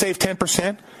 You want to save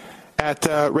 10%? At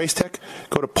Racetech,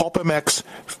 go to Pulp MX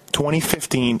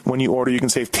 2015. When you order, you can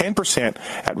save 10%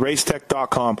 at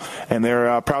racetech.com. And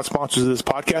they're proud sponsors of this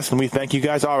podcast, and we thank you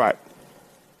guys. All right,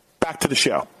 back to the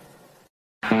show.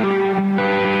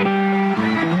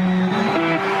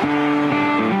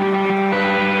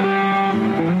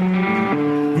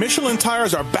 Michelin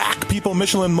tires are back, people.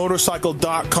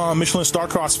 MichelinMotorcycle.com. Michelin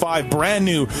Starcross 5, brand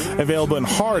new, available in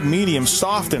hard, medium,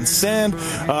 soft, and sand.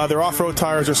 Their off-road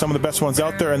tires are some of the best ones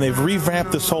out there, and they've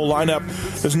revamped this whole lineup.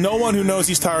 There's no one who knows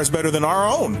these tires better than our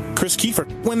own, Chris Kiefer.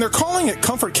 When they're calling it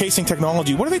comfort casing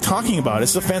technology, what are they talking about?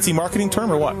 Is this a fancy marketing term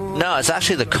or what? No, it's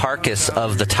actually the carcass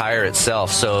of the tire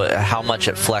itself. So how much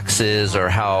it flexes or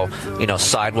how,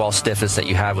 sidewall stiffness that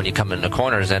you have when you come into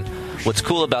corners. And what's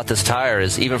cool about this tire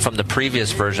is even from the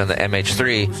previous version of the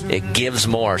MH3, it gives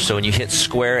more. So when you hit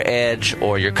square edge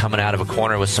or you're coming out of a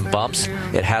corner with some bumps,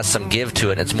 it has some give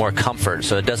to it. It's more comfort,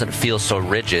 so it doesn't feel so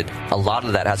rigid. A lot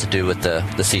of that has to do with the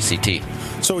CCT.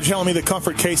 So you're telling me the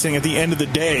comfort casing at the end of the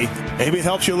day, maybe it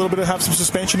helps you a little bit to have some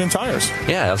suspension in tires.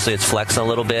 Yeah, obviously it's flexing a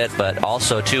little bit, but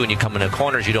also, too, when you come into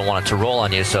corners, you don't want it to roll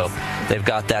on you. So they've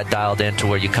got that dialed in to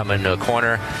where you come into a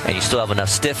corner and you still have enough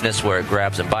stiffness where it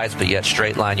grabs and bites, but yet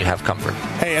straight line, you have comfort.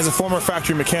 Hey, as a former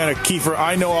factory mechanic, Kiefer,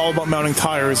 I know all about mounting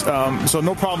tires, so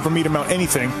no problem for me to mount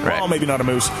anything. Right. Well, maybe not a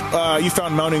moose. You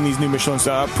found mounting these new Michelins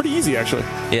pretty easy, actually.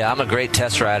 Yeah, I'm a great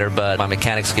test rider, but my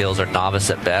mechanic skills are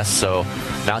novice at best, so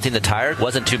mounting the tire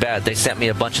wasn't too bad. They sent me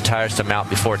a bunch of tires to mount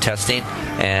before testing,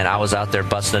 and I was out there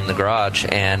busting in the garage.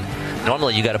 And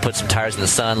normally you got to put some tires in the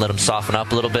sun, let them soften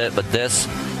up a little bit, but this,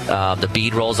 the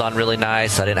bead rolls on really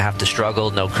nice. I didn't have to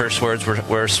struggle. No curse words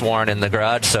were sworn in the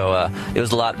garage, so it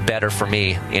was a lot better for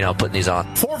me, putting these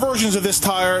on. 4 versions of this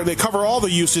tire. They cover all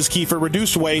the uses, Kiefer.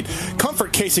 Reduced weight,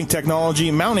 comfort casing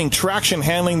technology, mounting, traction,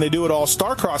 handling. They do it all.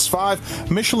 Starcross 5,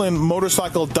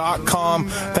 MichelinMotorcycle.com.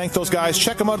 Thank those guys.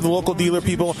 Check them out at the local dealer,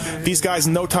 people. These guys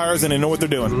know tires and they know what they're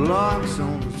doing. And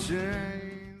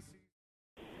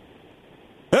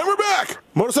we're back.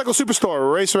 Motorcycle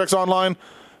Superstore, Racer X Online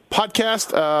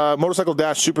podcast,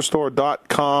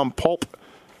 motorcycle-superstore.com. Pulp,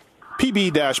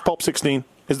 PB-Pulp16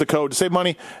 is the code to save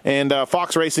money. And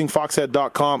Fox Racing,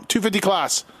 foxhead.com. 250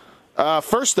 class.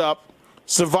 First up,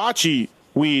 Savatgy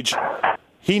Weege.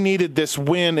 He needed this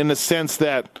win in the sense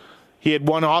that he had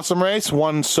one awesome race,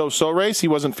 one so-so race. He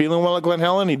wasn't feeling well at Glen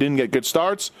Helen. He didn't get good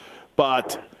starts.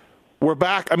 But we're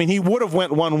back. I mean, he would have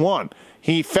went 1-1.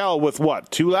 He fell with,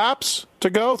 2 laps to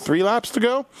go? 3 laps to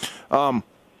go?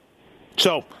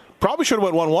 So probably should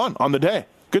have went 1-1 on the day.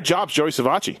 Good job, Joey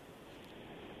Savatgy.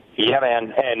 Yeah,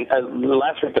 man. And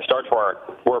last week the starts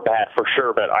were bad for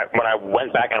sure, but when I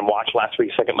went back and watched last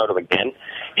week's second moto again,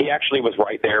 he actually was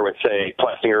right there with, say,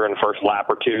 Plessinger in the first lap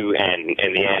or two, and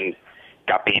in the end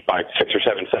got beat by 6 or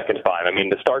 7 seconds by him. I mean,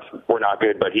 the starts were not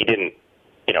good, but he didn't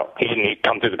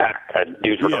come through the pack.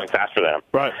 Dudes were going faster than him.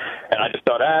 Right. And I just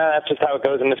thought, that's just how it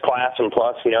goes in this class. And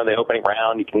plus, the opening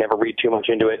round, you can never read too much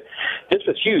into it. This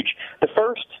was huge. The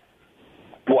first,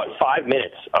 5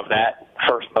 minutes of that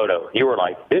first moto, you were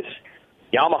like, this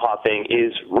Yamaha thing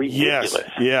is ridiculous. Yes.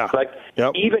 Yeah. Like,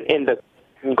 even in the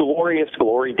glorious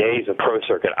glory days of Pro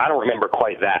Circuit, I don't remember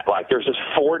quite that. Like, there's just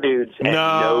 4 dudes and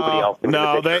nobody else.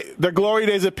 The glory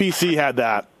days of PC had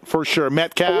that for sure.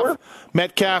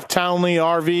 Metcalf, Townley,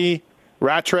 RV,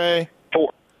 Rattray.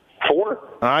 4?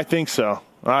 I think so.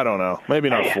 I don't know. Maybe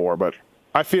not 4, but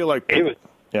I feel like it was.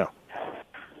 Yeah.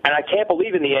 And I can't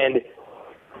believe in the end,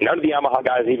 none of the Yamaha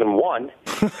guys even won.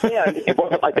 And it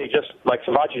wasn't like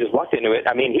Savatgy just walked into it.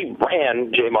 I mean, he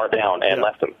ran J-Mar down and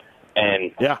left him.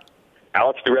 And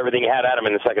Alex threw everything he had at him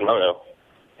in the second moto,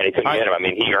 and he couldn't get him. I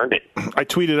mean, he earned it. I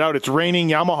tweeted out, it's raining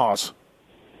Yamahas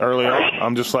early on.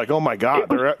 I'm just like, oh, my God,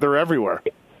 they're everywhere.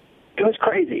 It was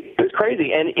crazy.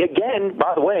 And, again,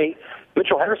 by the way,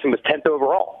 Mitchell Harrison was 10th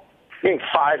overall. Getting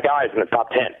 5 guys in the top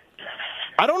 10.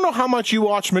 I don't know how much you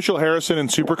watch Mitchell Harrison in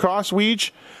Supercross,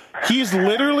 Weege. He's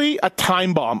literally a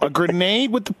time bomb, a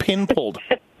grenade with the pin pulled.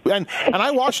 And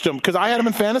I watched him because I had him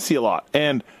in fantasy a lot.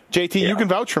 And, JT, you can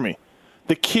vouch for me.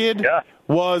 The kid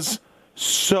was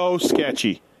so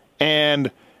sketchy,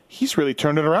 and he's really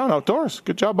turned it around outdoors.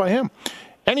 Good job by him.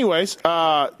 Anyways,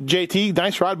 JT,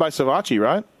 nice ride by Savatgy,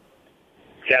 right?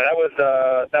 Yeah, that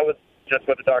was just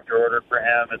what the doctor ordered for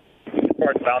him.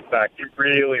 far as bounce back, you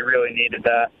really, really needed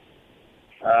that.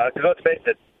 Because let's face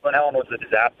it, Glen Helen was a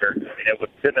disaster. I mean,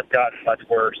 couldn't have gotten much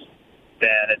worse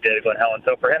than it did at Glen Helen.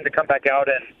 So for him to come back out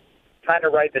and kind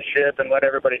of right the ship and let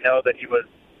everybody know that he was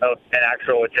an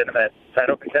actual legitimate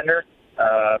title contender,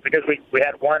 because we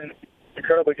had one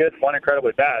incredibly good and one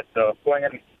incredibly bad. So going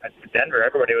in to Denver,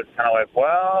 everybody was kind of like,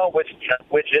 well, which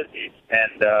is he?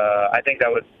 And I think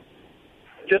that was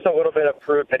just a little bit of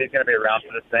proof that he's going to be around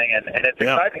for this thing. And it's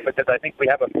exciting because I think we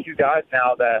have a few guys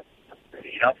now that,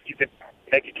 you could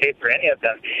make a case for any of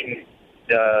them being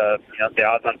the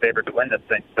odds-on favorite to win this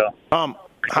thing. So,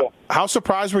 cool. How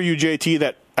surprised were you, JT,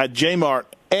 that at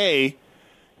J-Mart, A,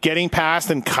 getting past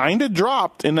and kind of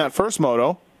dropped in that first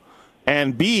moto,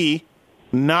 and B,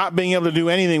 not being able to do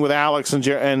anything with Alex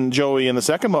and Joey in the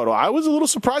second moto? I was a little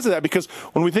surprised at that because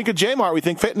when we think of J-Mart, we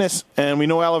think fitness, and we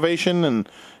know elevation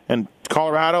and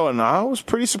Colorado, and I was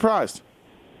pretty surprised.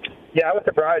 Yeah, I was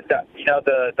surprised. That,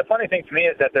 the funny thing to me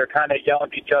is that they're kind of yelling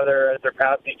at each other as they're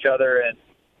passing each other, and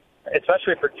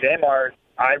especially for J-Mart,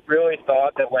 I really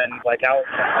thought that when Alex went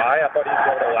by, I thought he was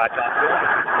able to latch onto him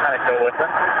and kind of go with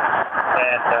him,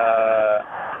 and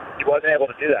he wasn't able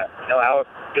to do that. Alex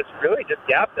just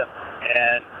gapped him,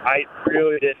 and I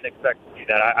really didn't expect to do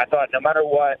that. I thought no matter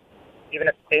what, even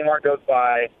if J-Mart goes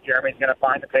by, Jeremy's going to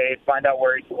find the pace, find out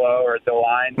where he's slow or the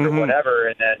lines or whatever,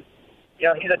 and then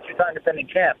he's a two-time defending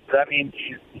champ, so that means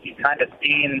he's kind of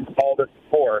seen all this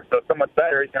before. So if someone's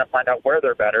better, he's going to find out where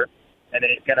they're better, and then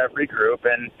he's going to regroup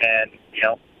and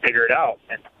figure it out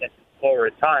and lower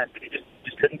his time. But he just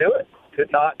couldn't do it,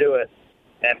 could not do it.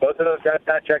 And both of those guys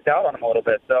kind of checked out on him a little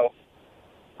bit. So,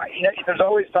 there's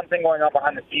always something going on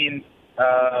behind the scenes.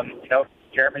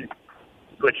 Jeremy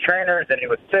switched trainers and he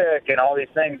was sick and all these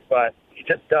things, but he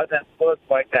just doesn't look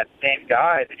like that same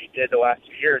guy that he did the last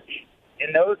 2 years.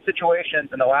 In those situations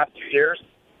in the last 2 years,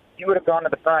 he would have gone to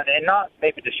the front and not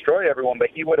maybe destroyed everyone, but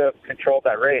he would have controlled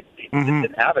that race. He just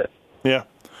didn't have it. Yeah.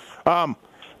 I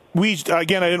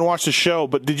didn't watch the show,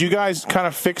 but did you guys kind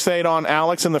of fixate on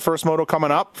Alex in the first moto coming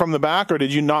up from the back, or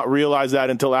did you not realize that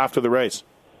until after the race?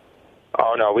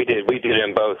 Oh, no, we did. We did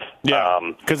in both. Yeah.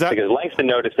 Because Langston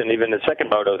noticed, and even the second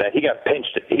moto, that he got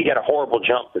pinched. He got a horrible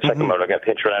jump. The second moto got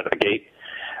pinched right out of the gate.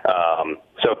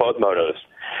 So both motos.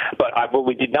 But what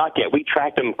we did not get, we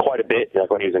tracked him quite a bit,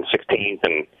 when he was in 16th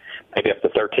and maybe up to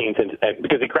 13th, and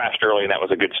because he crashed early, and that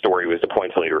was a good story. He was the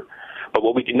points leader. But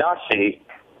what we did not see,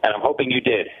 and I'm hoping you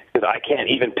did, because I can't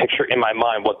even picture in my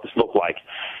mind what this looked like.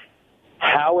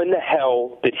 How in the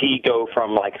hell did he go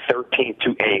from 13th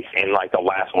to 8th in the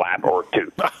last lap or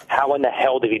two? How in the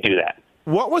hell did he do that?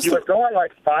 He was going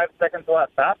 5 seconds a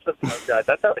lap faster than those guys.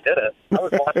 That's how he did it. I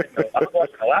was watching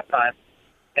the lap time,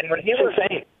 and when he was in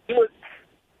 20th,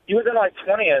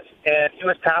 and he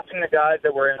was passing the guys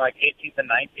that were in 18th and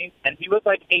 19th, and he was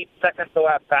 8 seconds a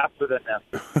lap faster than them.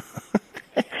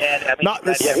 And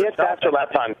he had faster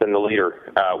lap times than the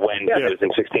leader when he was in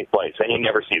 16th place, and you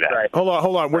never see that. Right.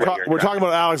 Hold on. We're talking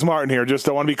about Alex Martin here. Just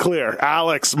I want to be clear.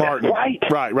 Alex Martin.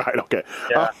 Right. Right. Okay.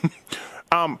 Yeah.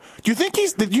 Do you think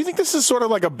this is sort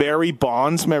of like a Barry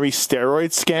Bonds, Mary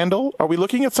steroid scandal? Are we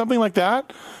looking at something like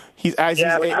that? When you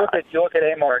look at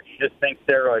Amart, you just think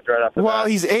steroids right off the bat. Well,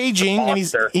 he's aging, and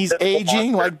he's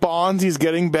aging like Bonds. He's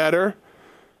getting better.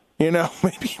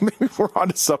 Maybe we're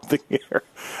onto something here.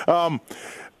 Well,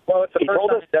 it's the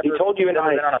first time he told you and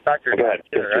I been on a factory. Go ahead.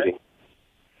 Right?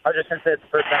 I was just going to say it's the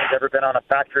first time he's ever been on a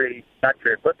factory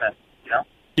equipment.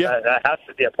 Yeah, that has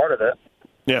to be a part of it.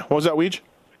 Yeah. What was that, Weege?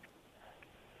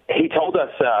 He told us,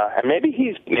 and maybe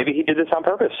he did this on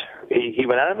purpose. He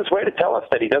went out of his way to tell us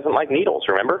that he doesn't like needles.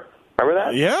 Remember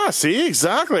that? Yeah. See,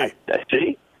 exactly.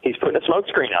 See, he's putting a smoke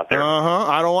screen out there.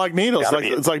 I don't like needles.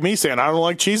 It's like me saying I don't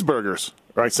like cheeseburgers.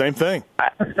 Right, same thing.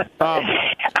 I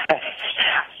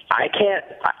can't.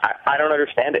 I don't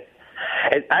understand it.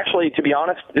 Actually, to be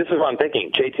honest, this is what I'm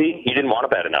thinking. JT, you didn't want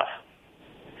to bet enough.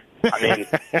 I mean,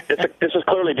 this is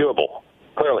clearly doable.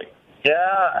 Clearly.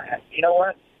 Yeah. You know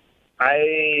what?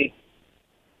 I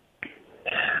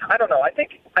don't know. I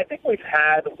think we've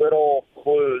had little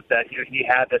clues that he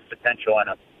had this potential in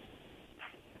him.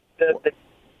 The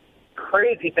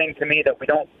crazy thing to me that we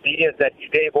don't see is that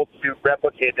he's able to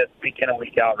replicate this week in and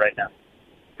week out right now.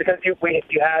 Because you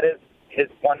had his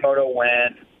one moto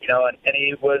win, and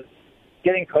he was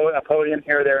getting a podium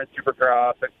here or there in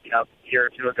Supercross, a year or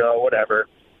two ago, whatever.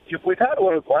 We've had a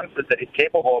little glimpses that he's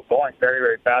capable of going very,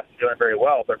 very fast and doing very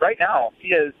well. But right now,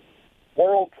 he is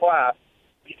world class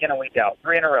week in and week out,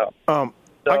 3 in a row.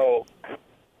 Go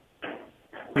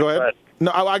ahead.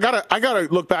 No, I gotta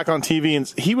look back on TV, and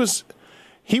he was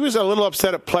a little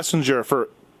upset at Plessinger for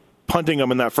punting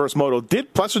him in that first moto.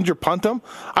 Did Plessinger punt him?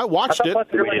 I watched it.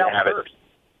 Plessinger went down first.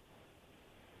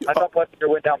 I thought Plessinger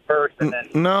went down first, and then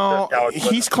no,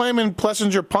 he's claiming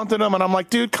Plessinger punted him, and I'm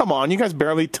like, dude, come on, you guys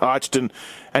barely touched, and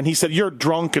he said you're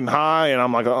drunk and high, and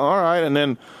I'm like, all right, and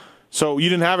then so you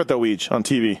didn't have it though, Weege, on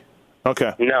TV.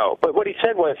 Okay. No, but what he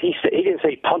said was he didn't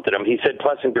say he punted him. He said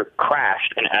Plessinger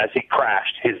crashed, and as he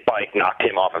crashed, his bike knocked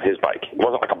him off of his bike. It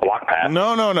wasn't like a block pass.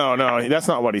 No. That's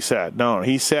not what he said. No,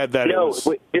 he said that. No, this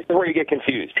is where you get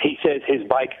confused. He says his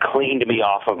bike cleaned me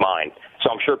off of mine. So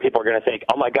I'm sure people are going to think,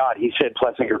 oh my God, he said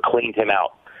Plessinger cleaned him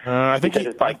out. I think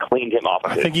his bike cleaned him off.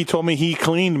 I think he told me he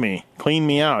cleaned me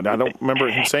out. I don't remember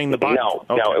him saying the bike. No,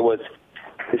 it was.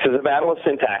 This is a battle of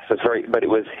syntax. But it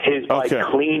was his bike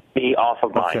cleaned me off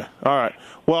of mine. Okay. All right.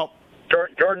 Well,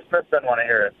 Jordan Smith doesn't want to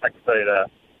hear it. I can tell you that.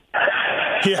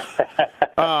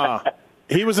 Yeah.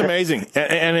 He was amazing.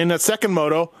 And in that second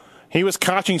moto, he was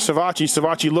catching Savacci.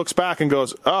 Savacci looks back and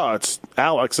goes, oh, it's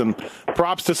Alex. And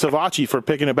props to Savacci for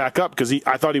picking it back up because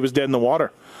I thought he was dead in the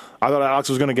water. I thought Alex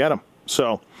was going to get him.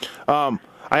 So I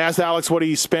asked Alex what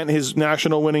he spent his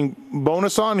national winning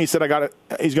bonus on. He said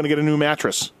he's going to get a new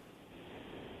mattress.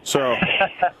 So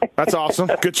that's awesome.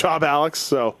 Good job, Alex.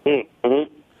 So, do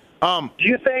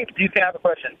you think? I have a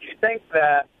question. Do you think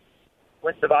that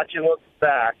when Savacci looks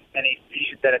back and he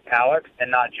sees that it's Alex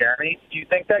and not Jeremy, do you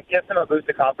think that gives him a boost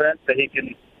of confidence that he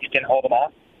can hold them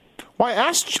off? Well,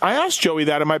 I asked Joey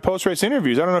that in my post-race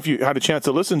interviews. I don't know if you had a chance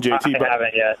to listen, JT. I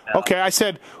haven't yet. No. Okay, I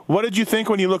said, what did you think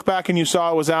when you looked back and you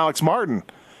saw it was Alex Martin?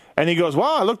 And he goes,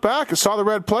 well, I looked back and saw the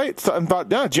red plate and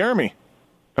thought, yeah, Jeremy.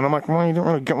 And I'm like, well, you didn't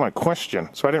really get my question,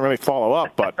 so I didn't really follow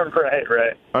up. But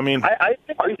right. I mean, I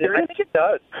think it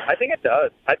does. I think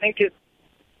it's,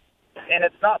 and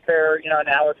it's not fair, and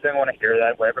Alex didn't want to hear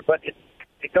that, whatever. But it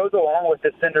goes along with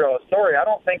this Cinderella story. I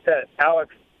don't think that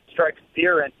Alex strikes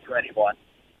fear into anyone,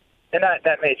 and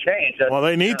that may change. Well,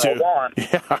 they need to.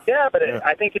 Yeah, but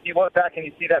I think if you look back and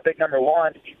you see that big number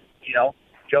one,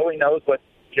 Joey knows what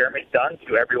Jeremy's done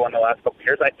to everyone the last couple of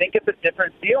years. I think it's a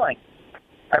different feeling.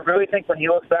 I really think when he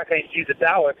looks back and he sees it's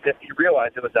Alex, if he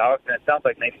realized it was Alex, and it sounds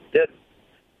like maybe he didn't,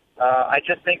 I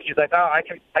just think he's like, I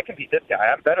can beat this guy.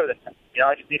 I'm better than him.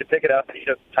 I just need to pick it up. I need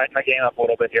to tighten my game up a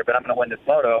little bit here, but I'm going to win this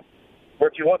moto. Where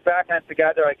if you look back and it's the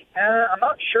guy, they're like, I'm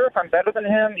not sure if I'm better than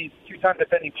him. He's two-time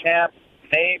defending champ.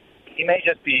 He may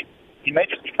just be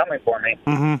coming for me.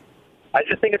 Mm-hmm. I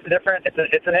just think it's different.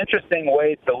 It's an interesting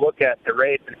way to look at the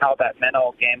race and how that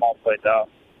mental game all plays out.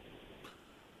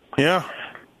 Yeah.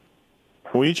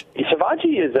 Weege?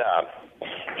 Savacci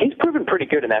he's proven pretty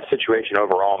good in that situation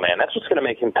overall, man. That's what's going to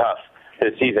make him tough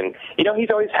this season. He's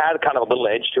always had kind of a little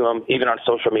edge to him, even on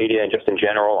social media and just in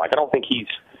general. Like, I don't think he's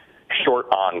short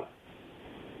on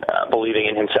believing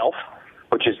in himself,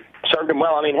 which has served him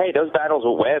well. I mean, hey, those battles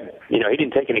with Webb, he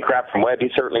didn't take any crap from Webb.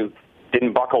 He certainly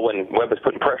didn't buckle when Webb was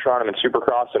putting pressure on him in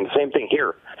Supercross, and the same thing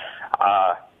here.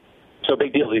 So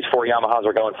big deal. These four Yamahas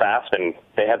are going fast, and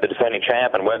they have the defending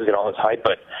champ, and Webb's got all this hype.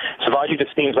 But Savacci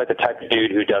just seems like the type of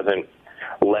dude who doesn't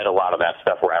let a lot of that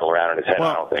stuff rattle around in his head,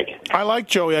 I don't think. I like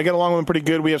Joey. I get along with him pretty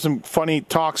good. We have some funny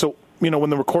talks, when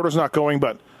the recorder's not going,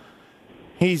 but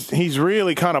he's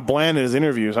really kind of bland in his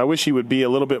interviews. I wish he would be a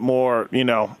little bit more,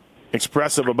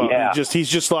 expressive about it. He's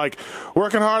just like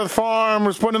working hard at the farm,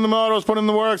 we're putting in the motos, putting in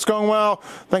the work, it's going well.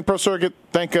 Thank Pro Circuit,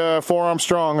 thank Forearm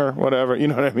Strong or whatever. You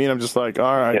know what I mean? I'm just like,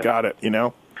 all right, got it.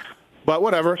 But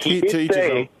whatever. He did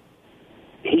say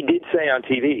on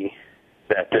TV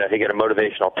that he got a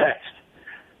motivational text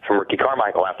from Ricky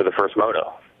Carmichael after the first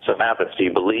moto. So Mathis, do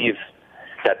you believe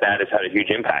that has had a huge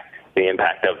impact? The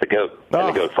impact of the GOAT and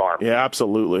the GOAT farm. Yeah,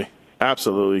 absolutely.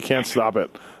 Absolutely. Can't stop it.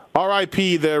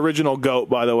 R.I.P. the original GOAT,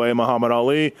 by the way, Muhammad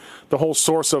Ali. The whole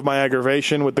source of my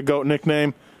aggravation with the GOAT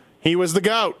nickname. He was the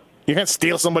GOAT. You can't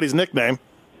steal somebody's nickname.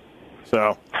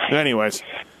 So, anyways. Hey.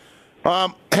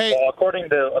 Well, according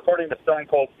to Stone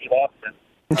Cold Steve Austin,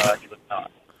 he was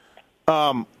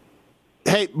not.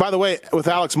 Hey, by the way, with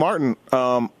Alex Martin,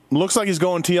 looks like he's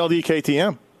going TLD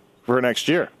KTM for next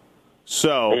year.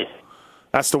 So,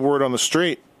 that's the word on the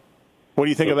street. What do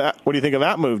you think of that? What do you think of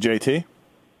that move, JT?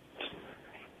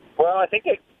 Well, I think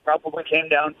it probably came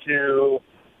down to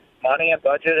money and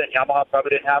budget, and Yamaha probably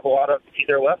didn't have a lot of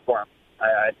either left for him.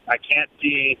 I can't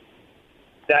see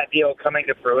that deal coming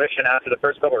to fruition after the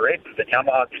first couple of races, and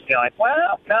Yamaha just being like,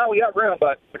 well, no, we got room,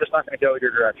 but we're just not going to go your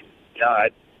direction.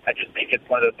 I just think it's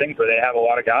one of those things where they have a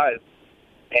lot of guys,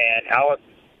 and Alex,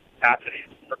 after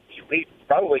these first 2 weeks, is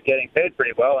probably getting paid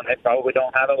pretty well, and they probably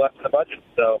don't have it left in the budget.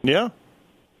 So yeah.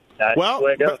 That's the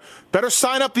way it goes. Better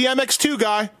sign up the MX2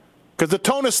 guy. Because the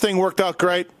Tonus thing worked out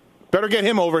great. Better get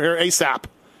him over here ASAP.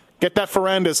 Get that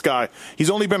Ferrandis guy. He's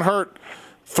only been hurt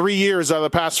 3 years out of the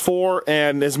past 4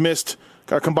 and has missed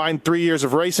a combined 3 years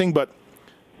of racing, but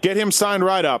get him signed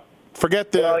right up.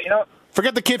 Forget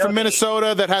the kid from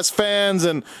Minnesota that has fans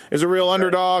and is a real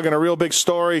underdog and a real big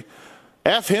story.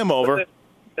 F him over.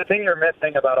 The thing you're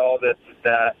missing about all this is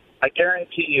that I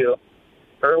guarantee you,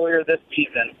 earlier this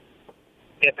season,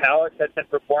 if Alex had been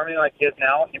performing like he is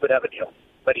now, he would have a deal.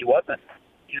 But he wasn't.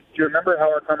 Do you remember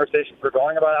how our conversations were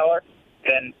going about Alex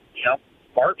in,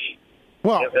 March?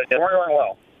 Well, they weren't going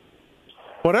well.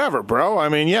 Whatever, bro. I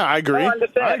mean, yeah, I agree. No, I'm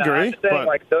just saying, I agree. I'm just saying,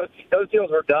 like, those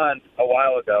deals were done a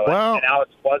while ago, and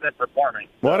Alex wasn't performing.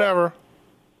 So, whatever.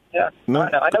 Yeah, no.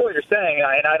 I know what you're saying,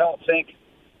 and I don't think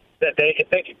that if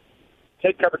they could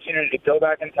take the opportunity to go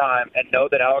back in time and know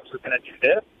that Alex was going to do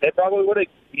this, they probably would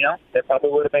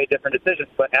have made different decisions.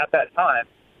 But at that time,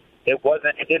 it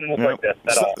didn't look like this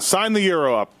at all. Sign the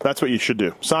Euro up. That's what you should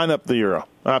do. Sign up the Euro.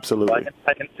 Absolutely. Well,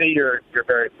 I can see you're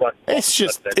very flexible. It's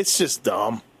just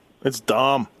dumb. It's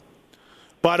dumb.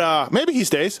 But maybe he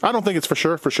stays. I don't think it's for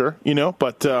sure, but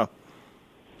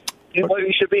what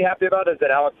you should be happy about is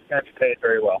that Alex is going to be paid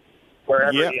very well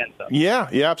wherever he ends up. Yeah,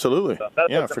 absolutely. So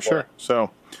that's for sure.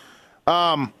 So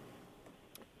Osborne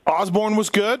was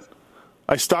good.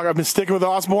 I've been sticking with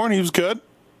Osborne. He was good.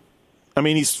 I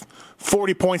mean, he's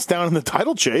 40 points down in the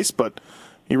title chase, but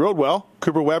he rode well.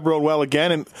 Cooper Webb rode well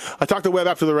again. And I talked to Webb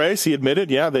after the race. He admitted,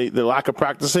 the lack of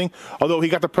practicing, although he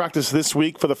got to practice this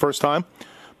week for the first time.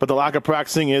 But the lack of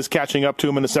practicing is catching up to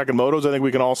him in the second motos. I think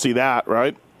we can all see that,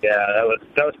 right? Yeah,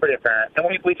 that was pretty apparent. And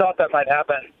we thought that might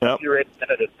happen a few races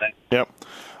into this thing. Yep.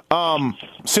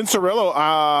 Cincerillo,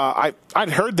 I'd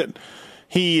heard that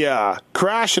he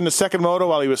crashed in the second moto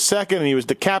while he was second, and he was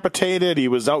decapitated. He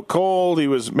was out cold. He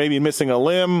was maybe missing a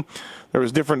limb. There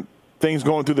was different things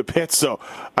going through the pits, so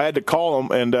I had to call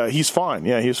him, and he's fine.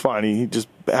 Yeah, he was fine. He just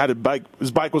had a bike. His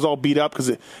bike was all beat up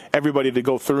because everybody had to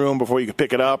go through him before you could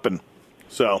pick it up, and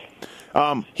so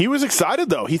he was excited,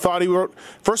 though. He thought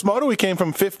first moto, he came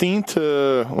from 15th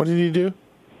to, what did he do?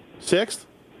 6th?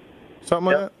 Something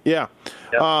like that? Yeah.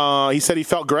 Yep. He said he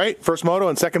felt great. First moto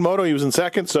and second moto, he was in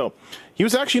second, so he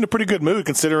was actually in a pretty good mood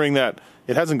considering that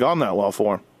it hasn't gone that well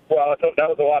for him. Well, that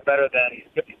was a lot better than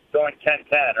going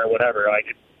 10-10 or whatever. Like,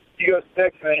 if you go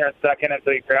 6th and then you're in second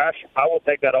until you crash, I will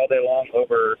take that all day long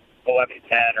over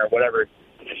 11-10 or whatever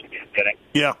position he's getting.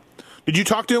 Yeah. Did you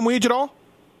talk to him, Weege, at all?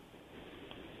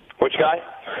 Which guy?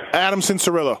 Adam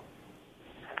Cincerillo.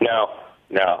 No,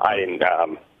 I didn't.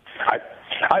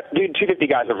 Dude, 250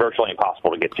 guys are virtually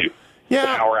impossible to get to.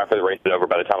 Yeah. An hour after the race is over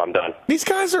by the time I'm done. These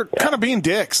guys are kind of being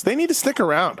dicks. They need to stick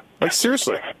around. Like,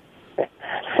 seriously.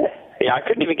 Yeah, I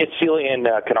couldn't even get Sealy and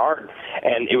Kennard,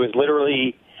 and it was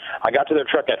literally, I got to their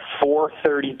truck at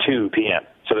 4:32 p.m.,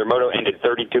 so their moto ended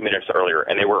 32 minutes earlier,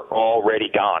 and they were already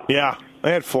gone. Yeah,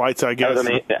 they had flights, I guess. How did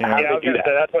they do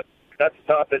that? That's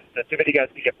tough. The 250 guys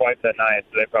can get flights that night,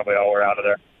 so they probably all were out of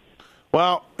there.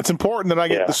 Well, it's important that I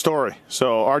get the story.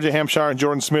 So R.J. Hampshire and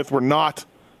Jordan Smith were not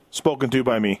spoken to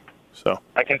by me. So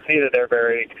I can see that they're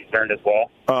very concerned as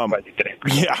well.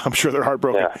 Yeah, I'm sure they're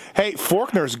heartbroken. Yeah. Hey,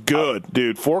 Faulkner's good,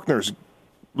 dude. Faulkner's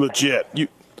legit. He's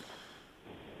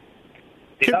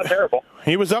not terrible.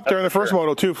 He was up there in the first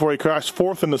moto, too, before he crashed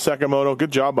 4th in the second moto.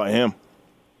 Good job by him.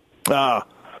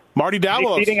 Marty Davalos.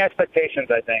 He's exceeding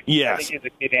expectations, I think. Yes. I think he's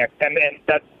exceeding expectations. And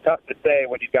that's tough to say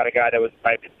when you've got a guy that was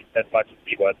hyped as much as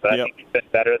he was. But I think he's been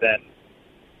better than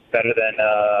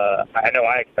I know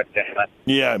I expected him.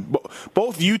 Yeah.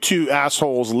 Both you two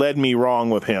assholes led me wrong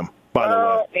with him, by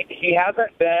the way. He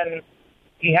hasn't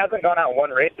gone out and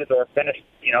won races or finished,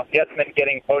 he hasn't been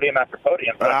getting podium after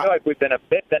podium. So I feel like we've been a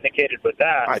bit vindicated with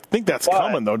that. I think that's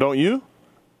coming, though, don't you?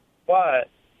 But,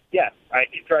 yes,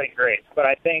 he's riding great. But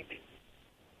I think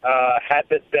had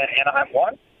this been Anaheim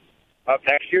 1 of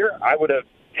next year, I would have,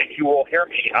 if you will hear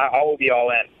me, I will be all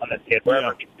in on this kid.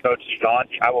 Wherever he's coached, he's on.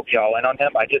 I will be all in on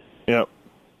him. I didn't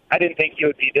think he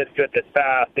would be this good this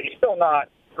fast. But he's still not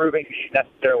proving me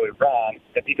necessarily wrong.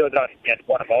 If he goes out and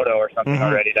won a moto or something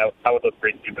already, that would look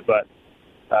pretty stupid. But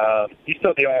he's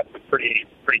still dealing with some pretty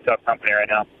tough company right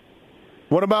now.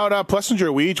 What about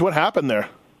Plessinger, Weege? What happened there?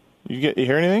 You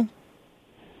hear anything?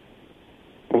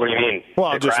 What do you mean?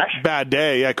 Well, just crash? Bad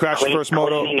day. Yeah, crashed the first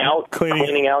moto.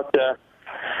 Cleaning out.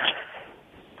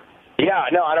 Yeah,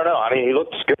 no, I don't know. I mean, he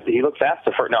looked good. He looked fast.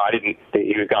 No, I didn't.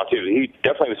 He was gone too. He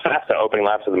definitely was fast at opening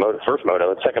laps of the first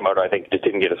moto. The second moto, I think, just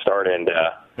didn't get a start. And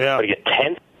but he get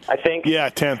 10th, I think. Yeah,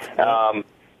 10th. I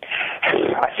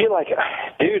feel like,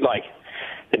 dude,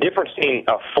 the difference between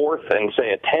a 4th and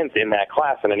say a 10th in that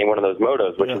class in any one of those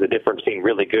motos, which is the difference between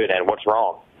really good and what's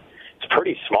wrong, it's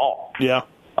pretty small. Yeah.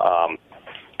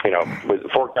 With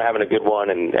Faulkner having a good one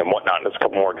and whatnot, and there's a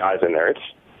couple more guys in there. It's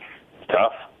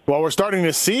tough. Well, we're starting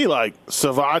to see, like,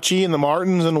 Savacci and the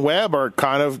Martins and Webb are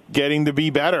kind of getting to be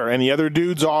better, and the other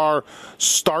dudes are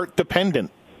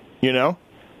start-dependent, you know?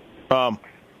 Don't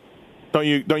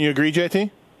you agree,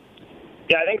 JT?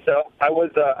 Yeah, I think so. I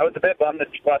was a bit bummed that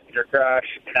he wasn't your crash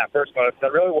in that first moto,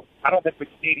 because I don't think we've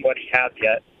seen what he has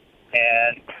yet,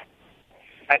 and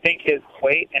I think his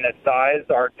weight and his size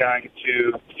are going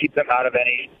to keep him out of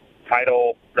any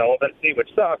title relevancy, which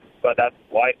sucks, but that's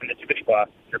life in the 250 class.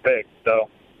 You're big, so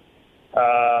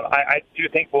I do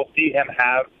think we'll see him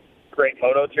have great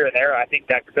motos here and there. I think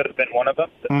that could have been one of them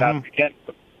this past weekend,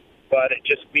 but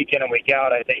just week in and week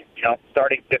out, I think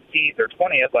starting 15th or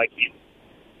 20th, like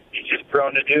he's just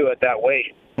prone to do at that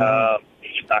weight.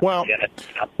 He's just not going to get it.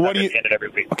 What do you get it every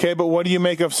week? Okay, but what do you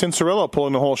make of Cincerillo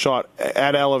pulling the whole shot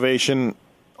at elevation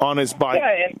on his bike?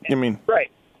 Yeah, right.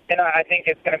 And I think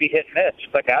it's going to be hit and miss,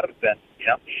 just like Adam's been.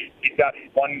 He's got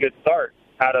one good start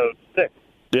out of 6.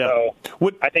 Yeah. So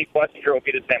I think Westinger will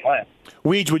be the same way.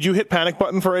 Weege, would you hit panic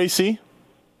button for AC?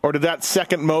 Or did that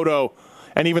second moto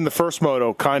and even the first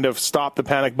moto kind of stop the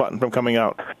panic button from coming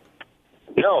out?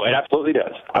 No, it absolutely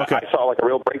does. Okay. I saw like a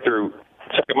real breakthrough.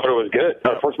 Second moto was good.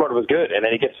 First moto was good. And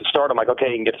then he gets to start. I'm like, okay,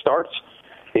 he can get starts.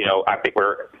 I think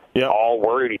we're all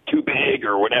worried he's too big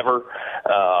or whatever.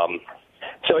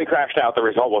 So he crashed out. The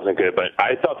result wasn't good, but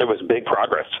I thought there was big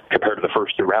progress compared to the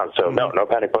first 2 rounds. So no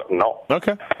panic button, no.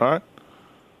 Okay, all right.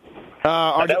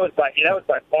 That was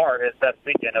by far his best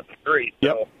weekend of the 3.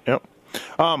 So. Yep.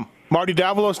 Marty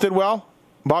Davalos did well.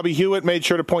 Bobby Hewitt made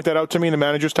sure to point that out to me in the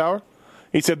manager's tower.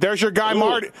 He said, "There's your guy,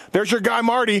 Marty. There's your guy,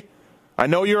 Marty. I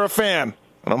know you're a fan."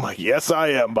 And I'm like, "Yes, I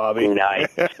am, Bobby." Nice.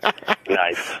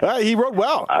 Nice. He rode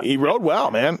well. He rode well,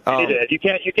 man. He did. You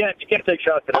can't take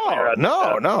shots at him.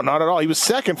 No, not at all. He was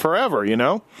second forever, in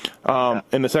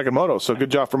the second moto. So good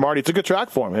job for Marty. It's a good track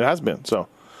for him. It has been. So,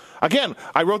 again,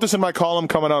 I wrote this in my column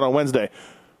coming out on Wednesday.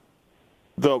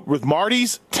 With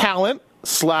Marty's talent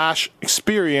 /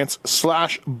 experience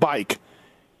 / bike,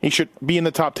 he should be in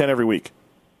the top 10 every week.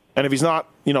 And if he's not,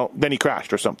 then he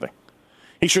crashed or something.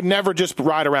 He should never just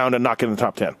ride around and not get in the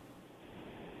top 10.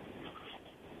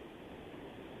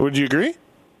 Would you agree?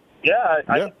 Yeah,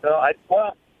 I think so. I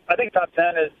think top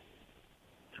 10 is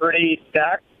pretty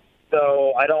stacked.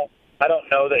 So I don't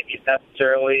know that he's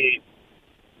necessarily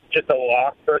just a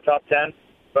lock for a top 10.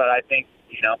 But I think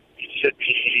he should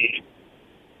be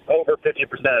over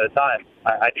 50% of the time.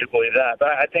 I do believe that. But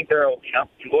I think there,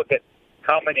 you look at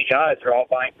how many guys are all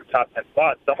vying for top 10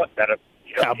 spots. Someone's got to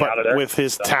get out of there. With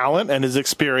his talent and his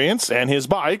experience and his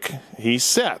bike, he's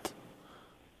set.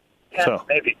 Yeah, so,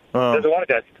 maybe. There's a lot of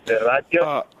guys who can do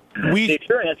it. The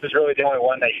experience is really the only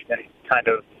one that you can kind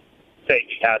of say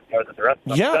he has more than the rest of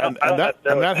them. Yeah, and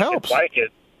that helps. I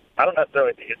don't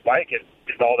necessarily think his bike is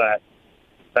all that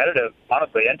competitive,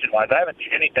 honestly, engine-wise. I haven't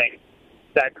seen anything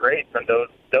that great from those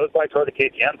bikes or the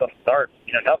KTMs on the start.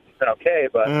 Nelson's been okay,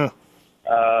 but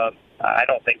I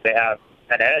don't think they have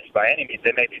an edge by any means.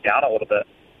 They may be down a little bit.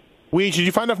 Weege, did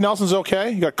you find out if Nelson's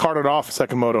okay? He got carted off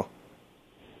second moto.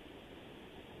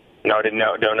 No, I didn't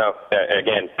know. Don't know.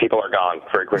 Again, people are gone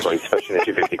very quickly, especially in the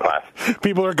 250 class.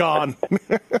 People are gone.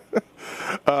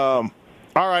 All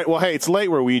right. Well, hey, it's late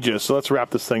where we just, so let's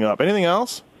wrap this thing up. Anything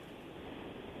else?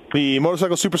 The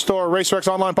Motorcycle Superstore RacerX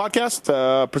online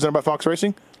podcast, presented by Fox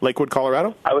Racing, Lakewood,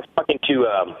 Colorado. I was talking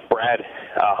to Brad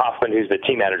Hoffman, who's the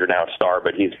team manager now at Star,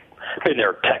 but he's been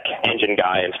their tech engine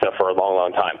guy and stuff for a long,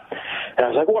 long time. And I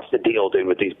was like, what's the deal, dude,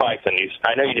 with these bikes? And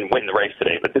I know you didn't win the race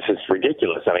today, but this is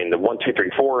ridiculous. I mean, the 1, 2,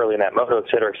 3, 4 early in that moto, et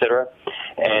cetera, et cetera.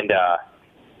 And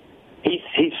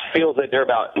he feels that they're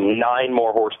about 9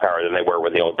 more horsepower than they were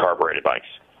with the old carbureted bikes.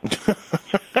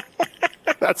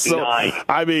 That's so. 9.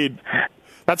 I mean,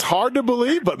 that's hard to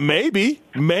believe, but maybe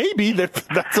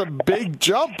that's a big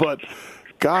jump. But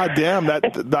God damn,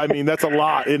 that's a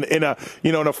lot in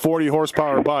a 40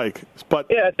 horsepower bike. But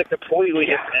yeah, it's a completely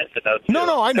different engine, though.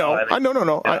 No, I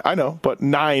know. I know. But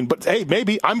 9. But hey,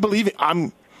 maybe I'm believing.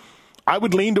 I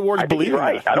would lean towards believing.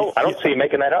 Right. That. I don't see him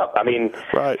making that up. I mean,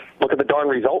 right. Look at the darn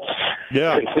results.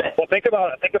 Yeah. Well, think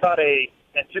about in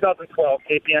 2012,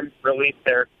 KTM released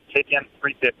their KTM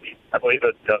 350. I believe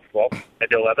it was 12,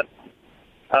 maybe 11.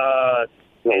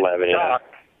 11, yeah.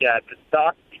 Yeah, the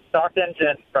stock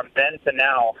engine from then to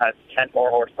now has 10 more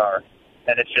horsepower,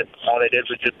 and it's just all they did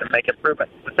was just to make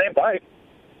improvements. The same bike,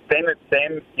 same,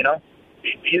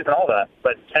 BCs and all that,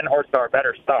 but 10 horsepower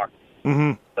better stock.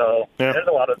 Mm-hmm. So there's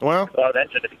a lot of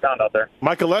engine to be found out there.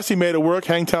 Michael Alessi made it work.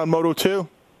 Hangtown Moto 2.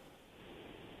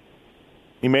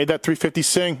 He made that 350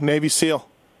 Sing Navy SEAL.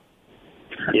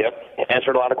 Yep,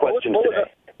 answered a lot of questions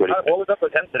today. What was up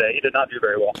with him today? He did not do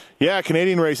very well. Yeah,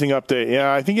 Canadian racing update.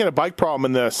 Yeah, I think he had a bike problem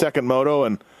in the second moto,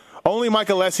 and Only Mike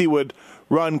Alessi would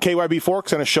run KYB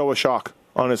forks and a show a shock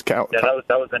on his count. Yeah,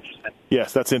 that was interesting.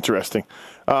 Yes, that's interesting.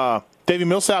 Davey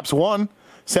Millsaps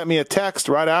sent me a text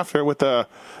right after with the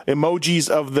emojis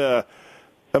of the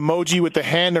emoji with the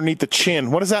hand underneath the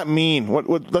chin. What does that mean?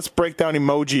 What? Let's break down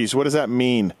emojis. What does that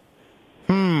mean?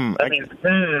 That means,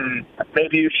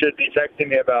 maybe you should be texting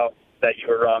me about that you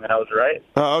were wrong and I was right.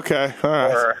 Oh, okay. All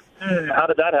right. Or, how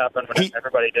did that happen when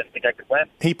everybody didn't think I could win?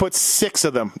 He put 6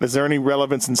 of them. Is there any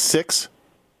relevance in 6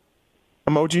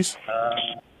 emojis?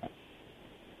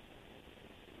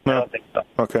 No. I don't think so.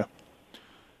 Okay.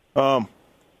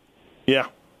 Yeah.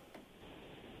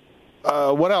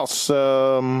 What else?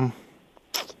 J-Mart's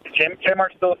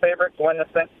still a favorite to win this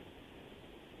thing?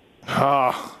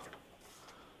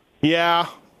 Yeah.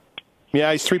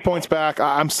 Yeah, he's 3 points back.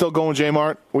 I'm still going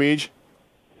J-Mart. Weege?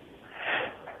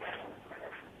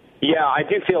 Yeah, I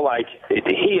do feel like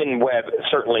he and Webb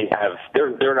certainly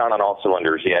they're not on all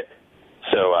cylinders yet.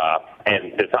 So,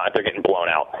 and it's not like they're getting blown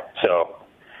out. So,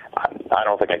 I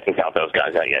don't think I can count those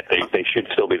guys out yet. They should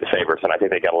still be the favorites, and I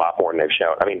think they got a lot more than they've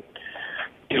shown. I mean,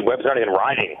 dude, Webb's not even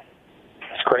riding.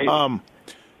 It's crazy.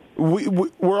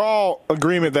 We're all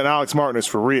agreement that Alex Martin is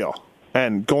for real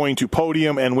and going to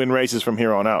podium and win races from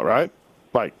here on out, right?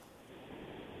 Like,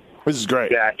 this is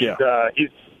great. Yeah, he's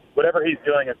whatever he's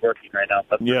doing is working right now.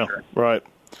 That's for sure. Right.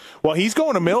 Well, he's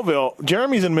going to Millville.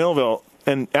 Jeremy's in Millville,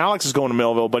 and Alex is going to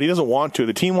Millville, but he doesn't want to.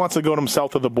 The team wants to go to him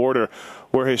south of the border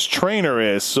where his trainer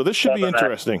is, so this should be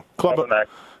interesting. Club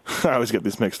MX. I always get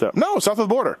this mixed up. No, south of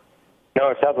the border. No,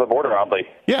 it's south of the border, oddly.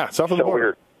 Yeah, south of the border.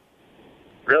 Weird.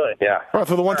 Really? Yeah. Right,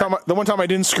 for the one time I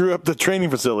didn't screw up the training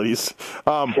facilities.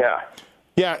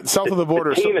 Yeah, south of the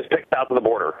border. The team is picked south of the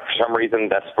border. For some reason,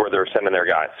 that's where they're sending their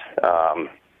guys.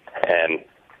 And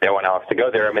they want Alex to go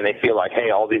there. I mean, they feel like, hey,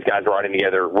 all these guys riding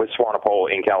together with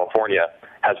Swanepoel in California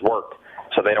has worked,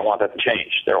 so they don't want that to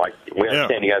change. They're like, we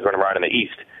understand you guys want to ride in the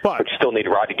East, but you still need to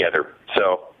ride together.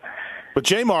 But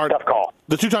J-Mart, tough call.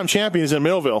 The 2-time champion, is in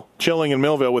Millville, chilling in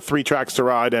Millville with 3 tracks to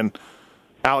ride, and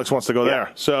Alex wants to go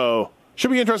there. So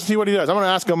should be interesting to see what he does. I'm going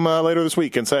to ask him later this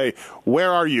week and say,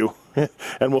 where are you?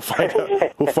 And we'll find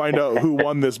out. We'll find out who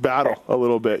won this battle a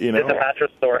little bit. You know, it's a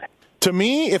mattress store. To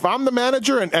me, if I'm the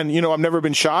manager, and you know, I've never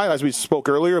been shy, as we spoke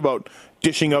earlier about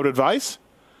dishing out advice,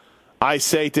 I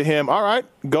say to him, all right,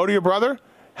 go to your brother,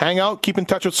 hang out, keep in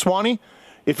touch with Swanee.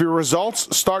 If your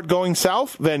results start going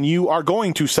south, then you are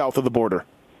going to south of the border.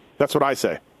 That's what I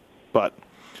say. But,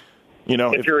 you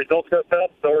know, if your results go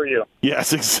south, so are you.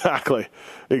 Yes, exactly.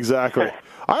 I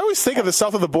always think of the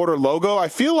south of the border logo. I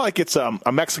feel like it's a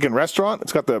Mexican restaurant.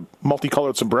 It's got the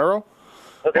multicolored sombrero.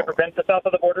 Have you ever been to south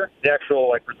of the border? The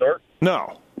actual resort?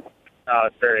 No.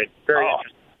 It's very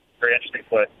interesting. Very interesting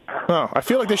place. Oh, I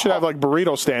feel like they should have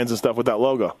burrito stands and stuff with that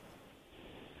logo.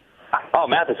 Oh,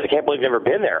 Mathis, I can't believe you've never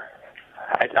been there.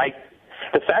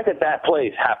 The fact that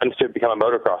place happens to become a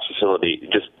motocross facility,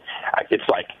 it's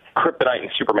like Kryptonite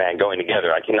and Superman going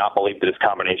together. I cannot believe that this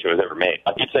combination was ever made.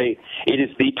 It is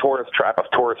the tourist trap of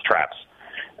tourist traps.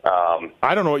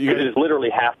 I don't know what you guys... It is literally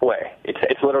halfway.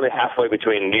 It's literally halfway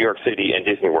between New York City and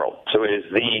Disney World. So it is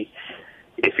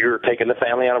if you're taking the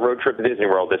family on a road trip to Disney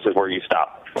World, this is where you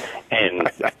stop. And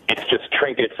it's just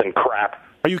trinkets and crap.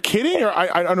 Are you kidding? Or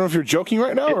I don't know if you're joking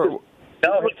right now.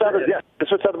 No, this is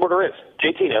what South of the Border is.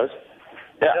 JT knows.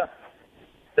 Yeah.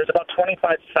 There's about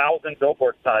 25,000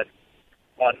 billboard signs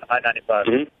on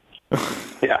I-95.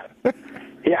 Mm-hmm.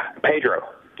 Yeah, Pedro.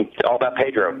 It's all about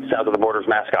Pedro, South of the Border's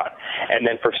mascot. And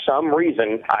then for some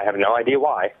reason, I have no idea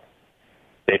why,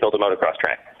 they built a motocross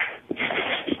track.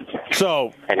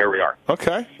 And here we are.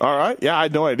 Okay. All right. Yeah, I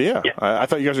had no idea. Yeah. I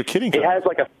thought you guys were kidding. It has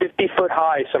like a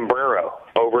 50-foot-high sombrero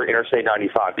over Interstate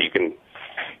 95 that you can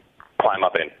climb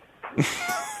up in.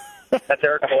 That's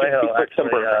Eric Vallejo actually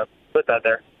put that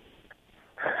there.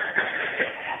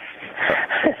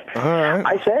 All right.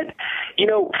 I said,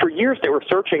 for years they were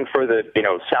searching for the,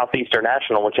 Southeastern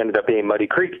National, which ended up being Muddy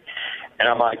Creek. And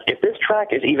I'm like, if this track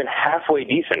is even halfway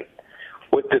decent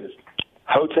with the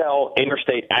hotel,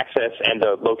 interstate access, and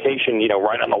the location,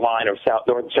 right on the line of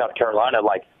North and South Carolina,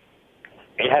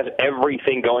 it has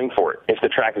everything going for it if the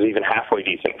track is even halfway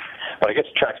decent. But I guess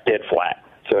the track's dead flat,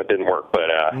 so it didn't work.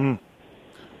 But I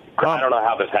don't know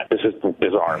how this is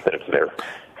bizarre that it's there.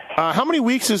 How many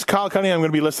weeks is Kyle Cunningham going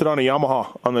to be listed on a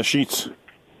Yamaha on the sheets?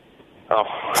 Oh,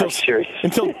 I'm serious.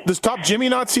 Does Top Jimmy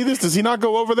not see this? Does he not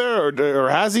go over there, or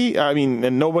has he? I mean,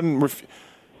 and no one, this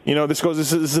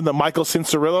is in the Michael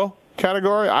Cincerillo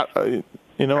category. I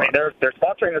mean, they're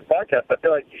sponsoring this podcast. I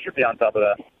feel like you should be on top of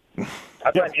that.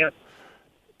 I blame you.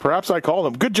 Perhaps I call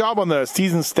them. Good job on the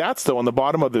season stats, though, on the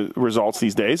bottom of the results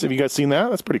these days. Have you guys seen that?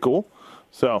 That's pretty cool.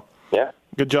 So yeah,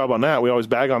 Good job on that. We always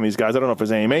bag on these guys. I don't know if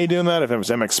it's AMA doing that, if it's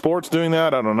MX Sports doing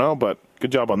that. I don't know, but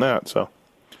good job on that. So,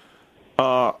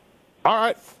 all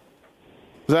right.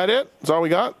 Is that it? That's all we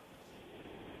got?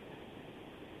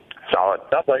 Solid.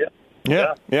 Sounds like it.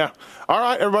 Yeah. All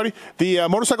right, everybody. The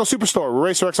Motorcycle Superstore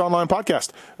RacerX Online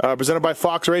podcast, presented by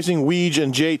Fox Racing, Weege,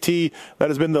 and JT. That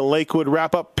has been the Lakewood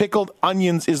wrap-up. Pickled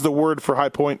onions is the word for High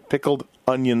Point. Pickled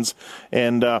onions.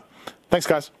 And thanks,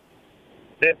 guys.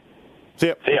 Yeah. See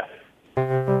ya. See ya.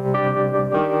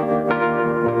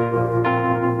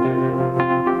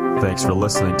 Thanks for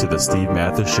listening to the Steve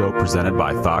Mathis Show presented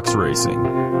by Fox Racing.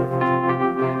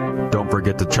 Don't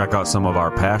forget to check out some of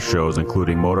our past shows,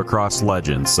 including motocross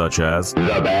legends such as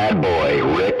The Bad Boy,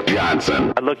 Rick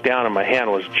Johnson. I looked down and my hand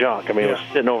was junk. I mean, it was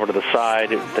sitting over to the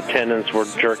side. The tendons were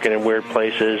jerking in weird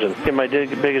places. And my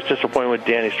biggest disappointment with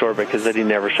Danny Storbeck is that he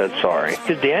never said sorry.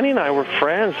 Because Danny and I were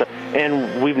friends,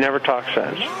 and we've never talked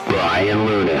since. Brian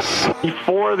Lunas.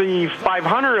 Before the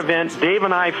 500 event, Dave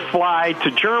and I fly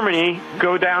to Germany,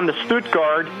 go down to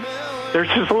Stuttgart. There's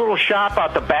this little shop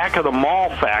out the back of the mall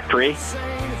factory.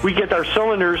 We get our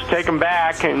cylinders, take them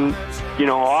back, and,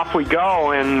 off we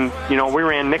go. And, we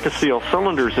ran Nicosil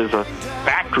cylinders as a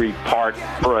factory part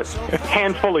for a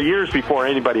handful of years before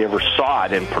anybody ever saw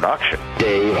it in production.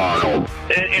 Dave Arnold.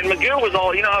 And McGill was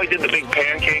all, how he did the big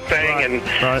pancake thing, and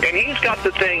he's got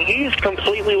the thing, he's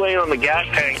completely laying on the gas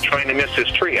tank trying to miss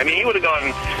his tree. I mean, he would have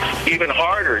gone even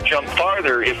harder, jumped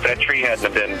farther if that tree hadn't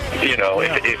have been, if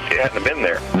it hadn't have been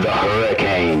there. The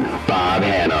Hurricane, Bob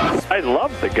Hanna. I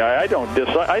love the guy. I don't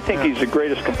dislike. I think he's the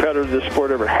greatest competitor this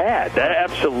sport ever had.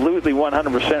 Absolutely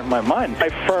 100% in my mind. I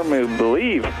firmly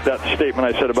believe that statement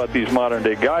I said about these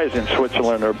modern-day guys in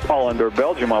Switzerland or Holland or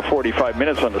Belgium on 45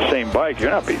 minutes on the same bike.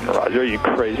 You're not beating Roger. Are you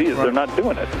crazy? They're not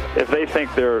doing it. If they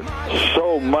think they're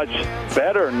so much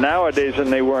better nowadays than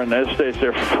they were in those days,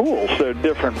 they're fools. They're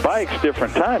different bikes,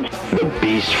 different times. The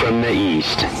Beast from the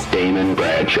East, Damon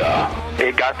Bradshaw.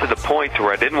 It got to the point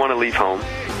where I didn't want to leave home,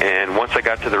 and once I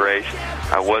got to the race,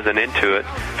 I wasn't into it.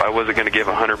 If I wasn't going to give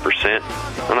 100%,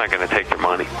 I'm not going to take their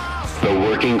money. The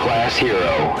working class hero,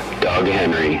 Doug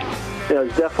Henry. It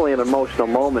was definitely an emotional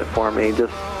moment for me,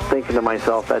 just thinking to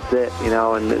myself, that's it,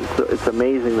 and it's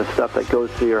amazing the stuff that goes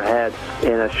through your head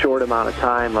in a short amount of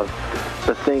time of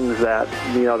the things that,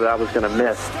 that I was going to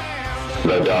miss.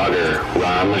 The Dogger,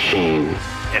 Ron Machine.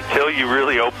 Until you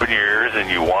really open your ears and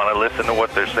you want to listen to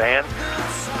what they're saying,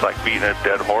 it's like beating a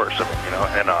dead horse,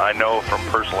 and I know from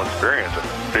personal experience,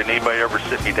 did anybody ever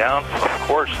sit me down? Of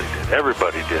course they did.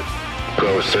 Everybody did.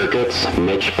 Pro Circuits,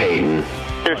 Mitch Payton.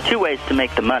 There's two ways to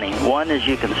make the money. One is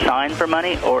you can sign for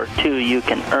money, or two, you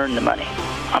can earn the money.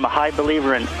 I'm a high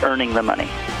believer in earning the money.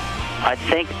 I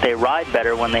think they ride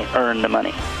better when they earn the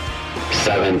money.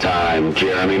 7-time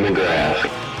Jeremy McGrath.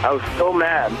 I was so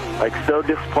mad, so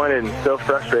disappointed and so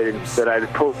frustrated that I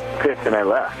pulled pick and I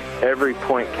left. Every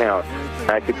point counts.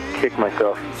 I could kick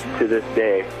myself to this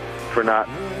day for not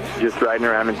just riding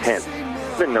around in tents.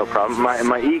 It's been no problem.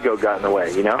 My ego got in the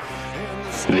way,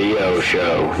 The O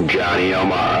Show, Johnny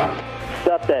O'Mara.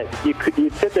 Stuff that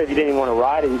you'd sit there if you didn't even want to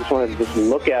ride it, you just wanted to just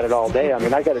look at it all day. I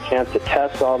mean, I got a chance to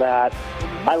test all that.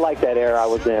 I like that era I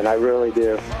was in. I really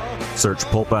do. Search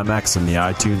Pulp MX in the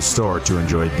iTunes store to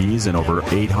enjoy these and over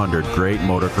 800 great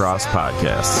motocross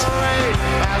podcasts.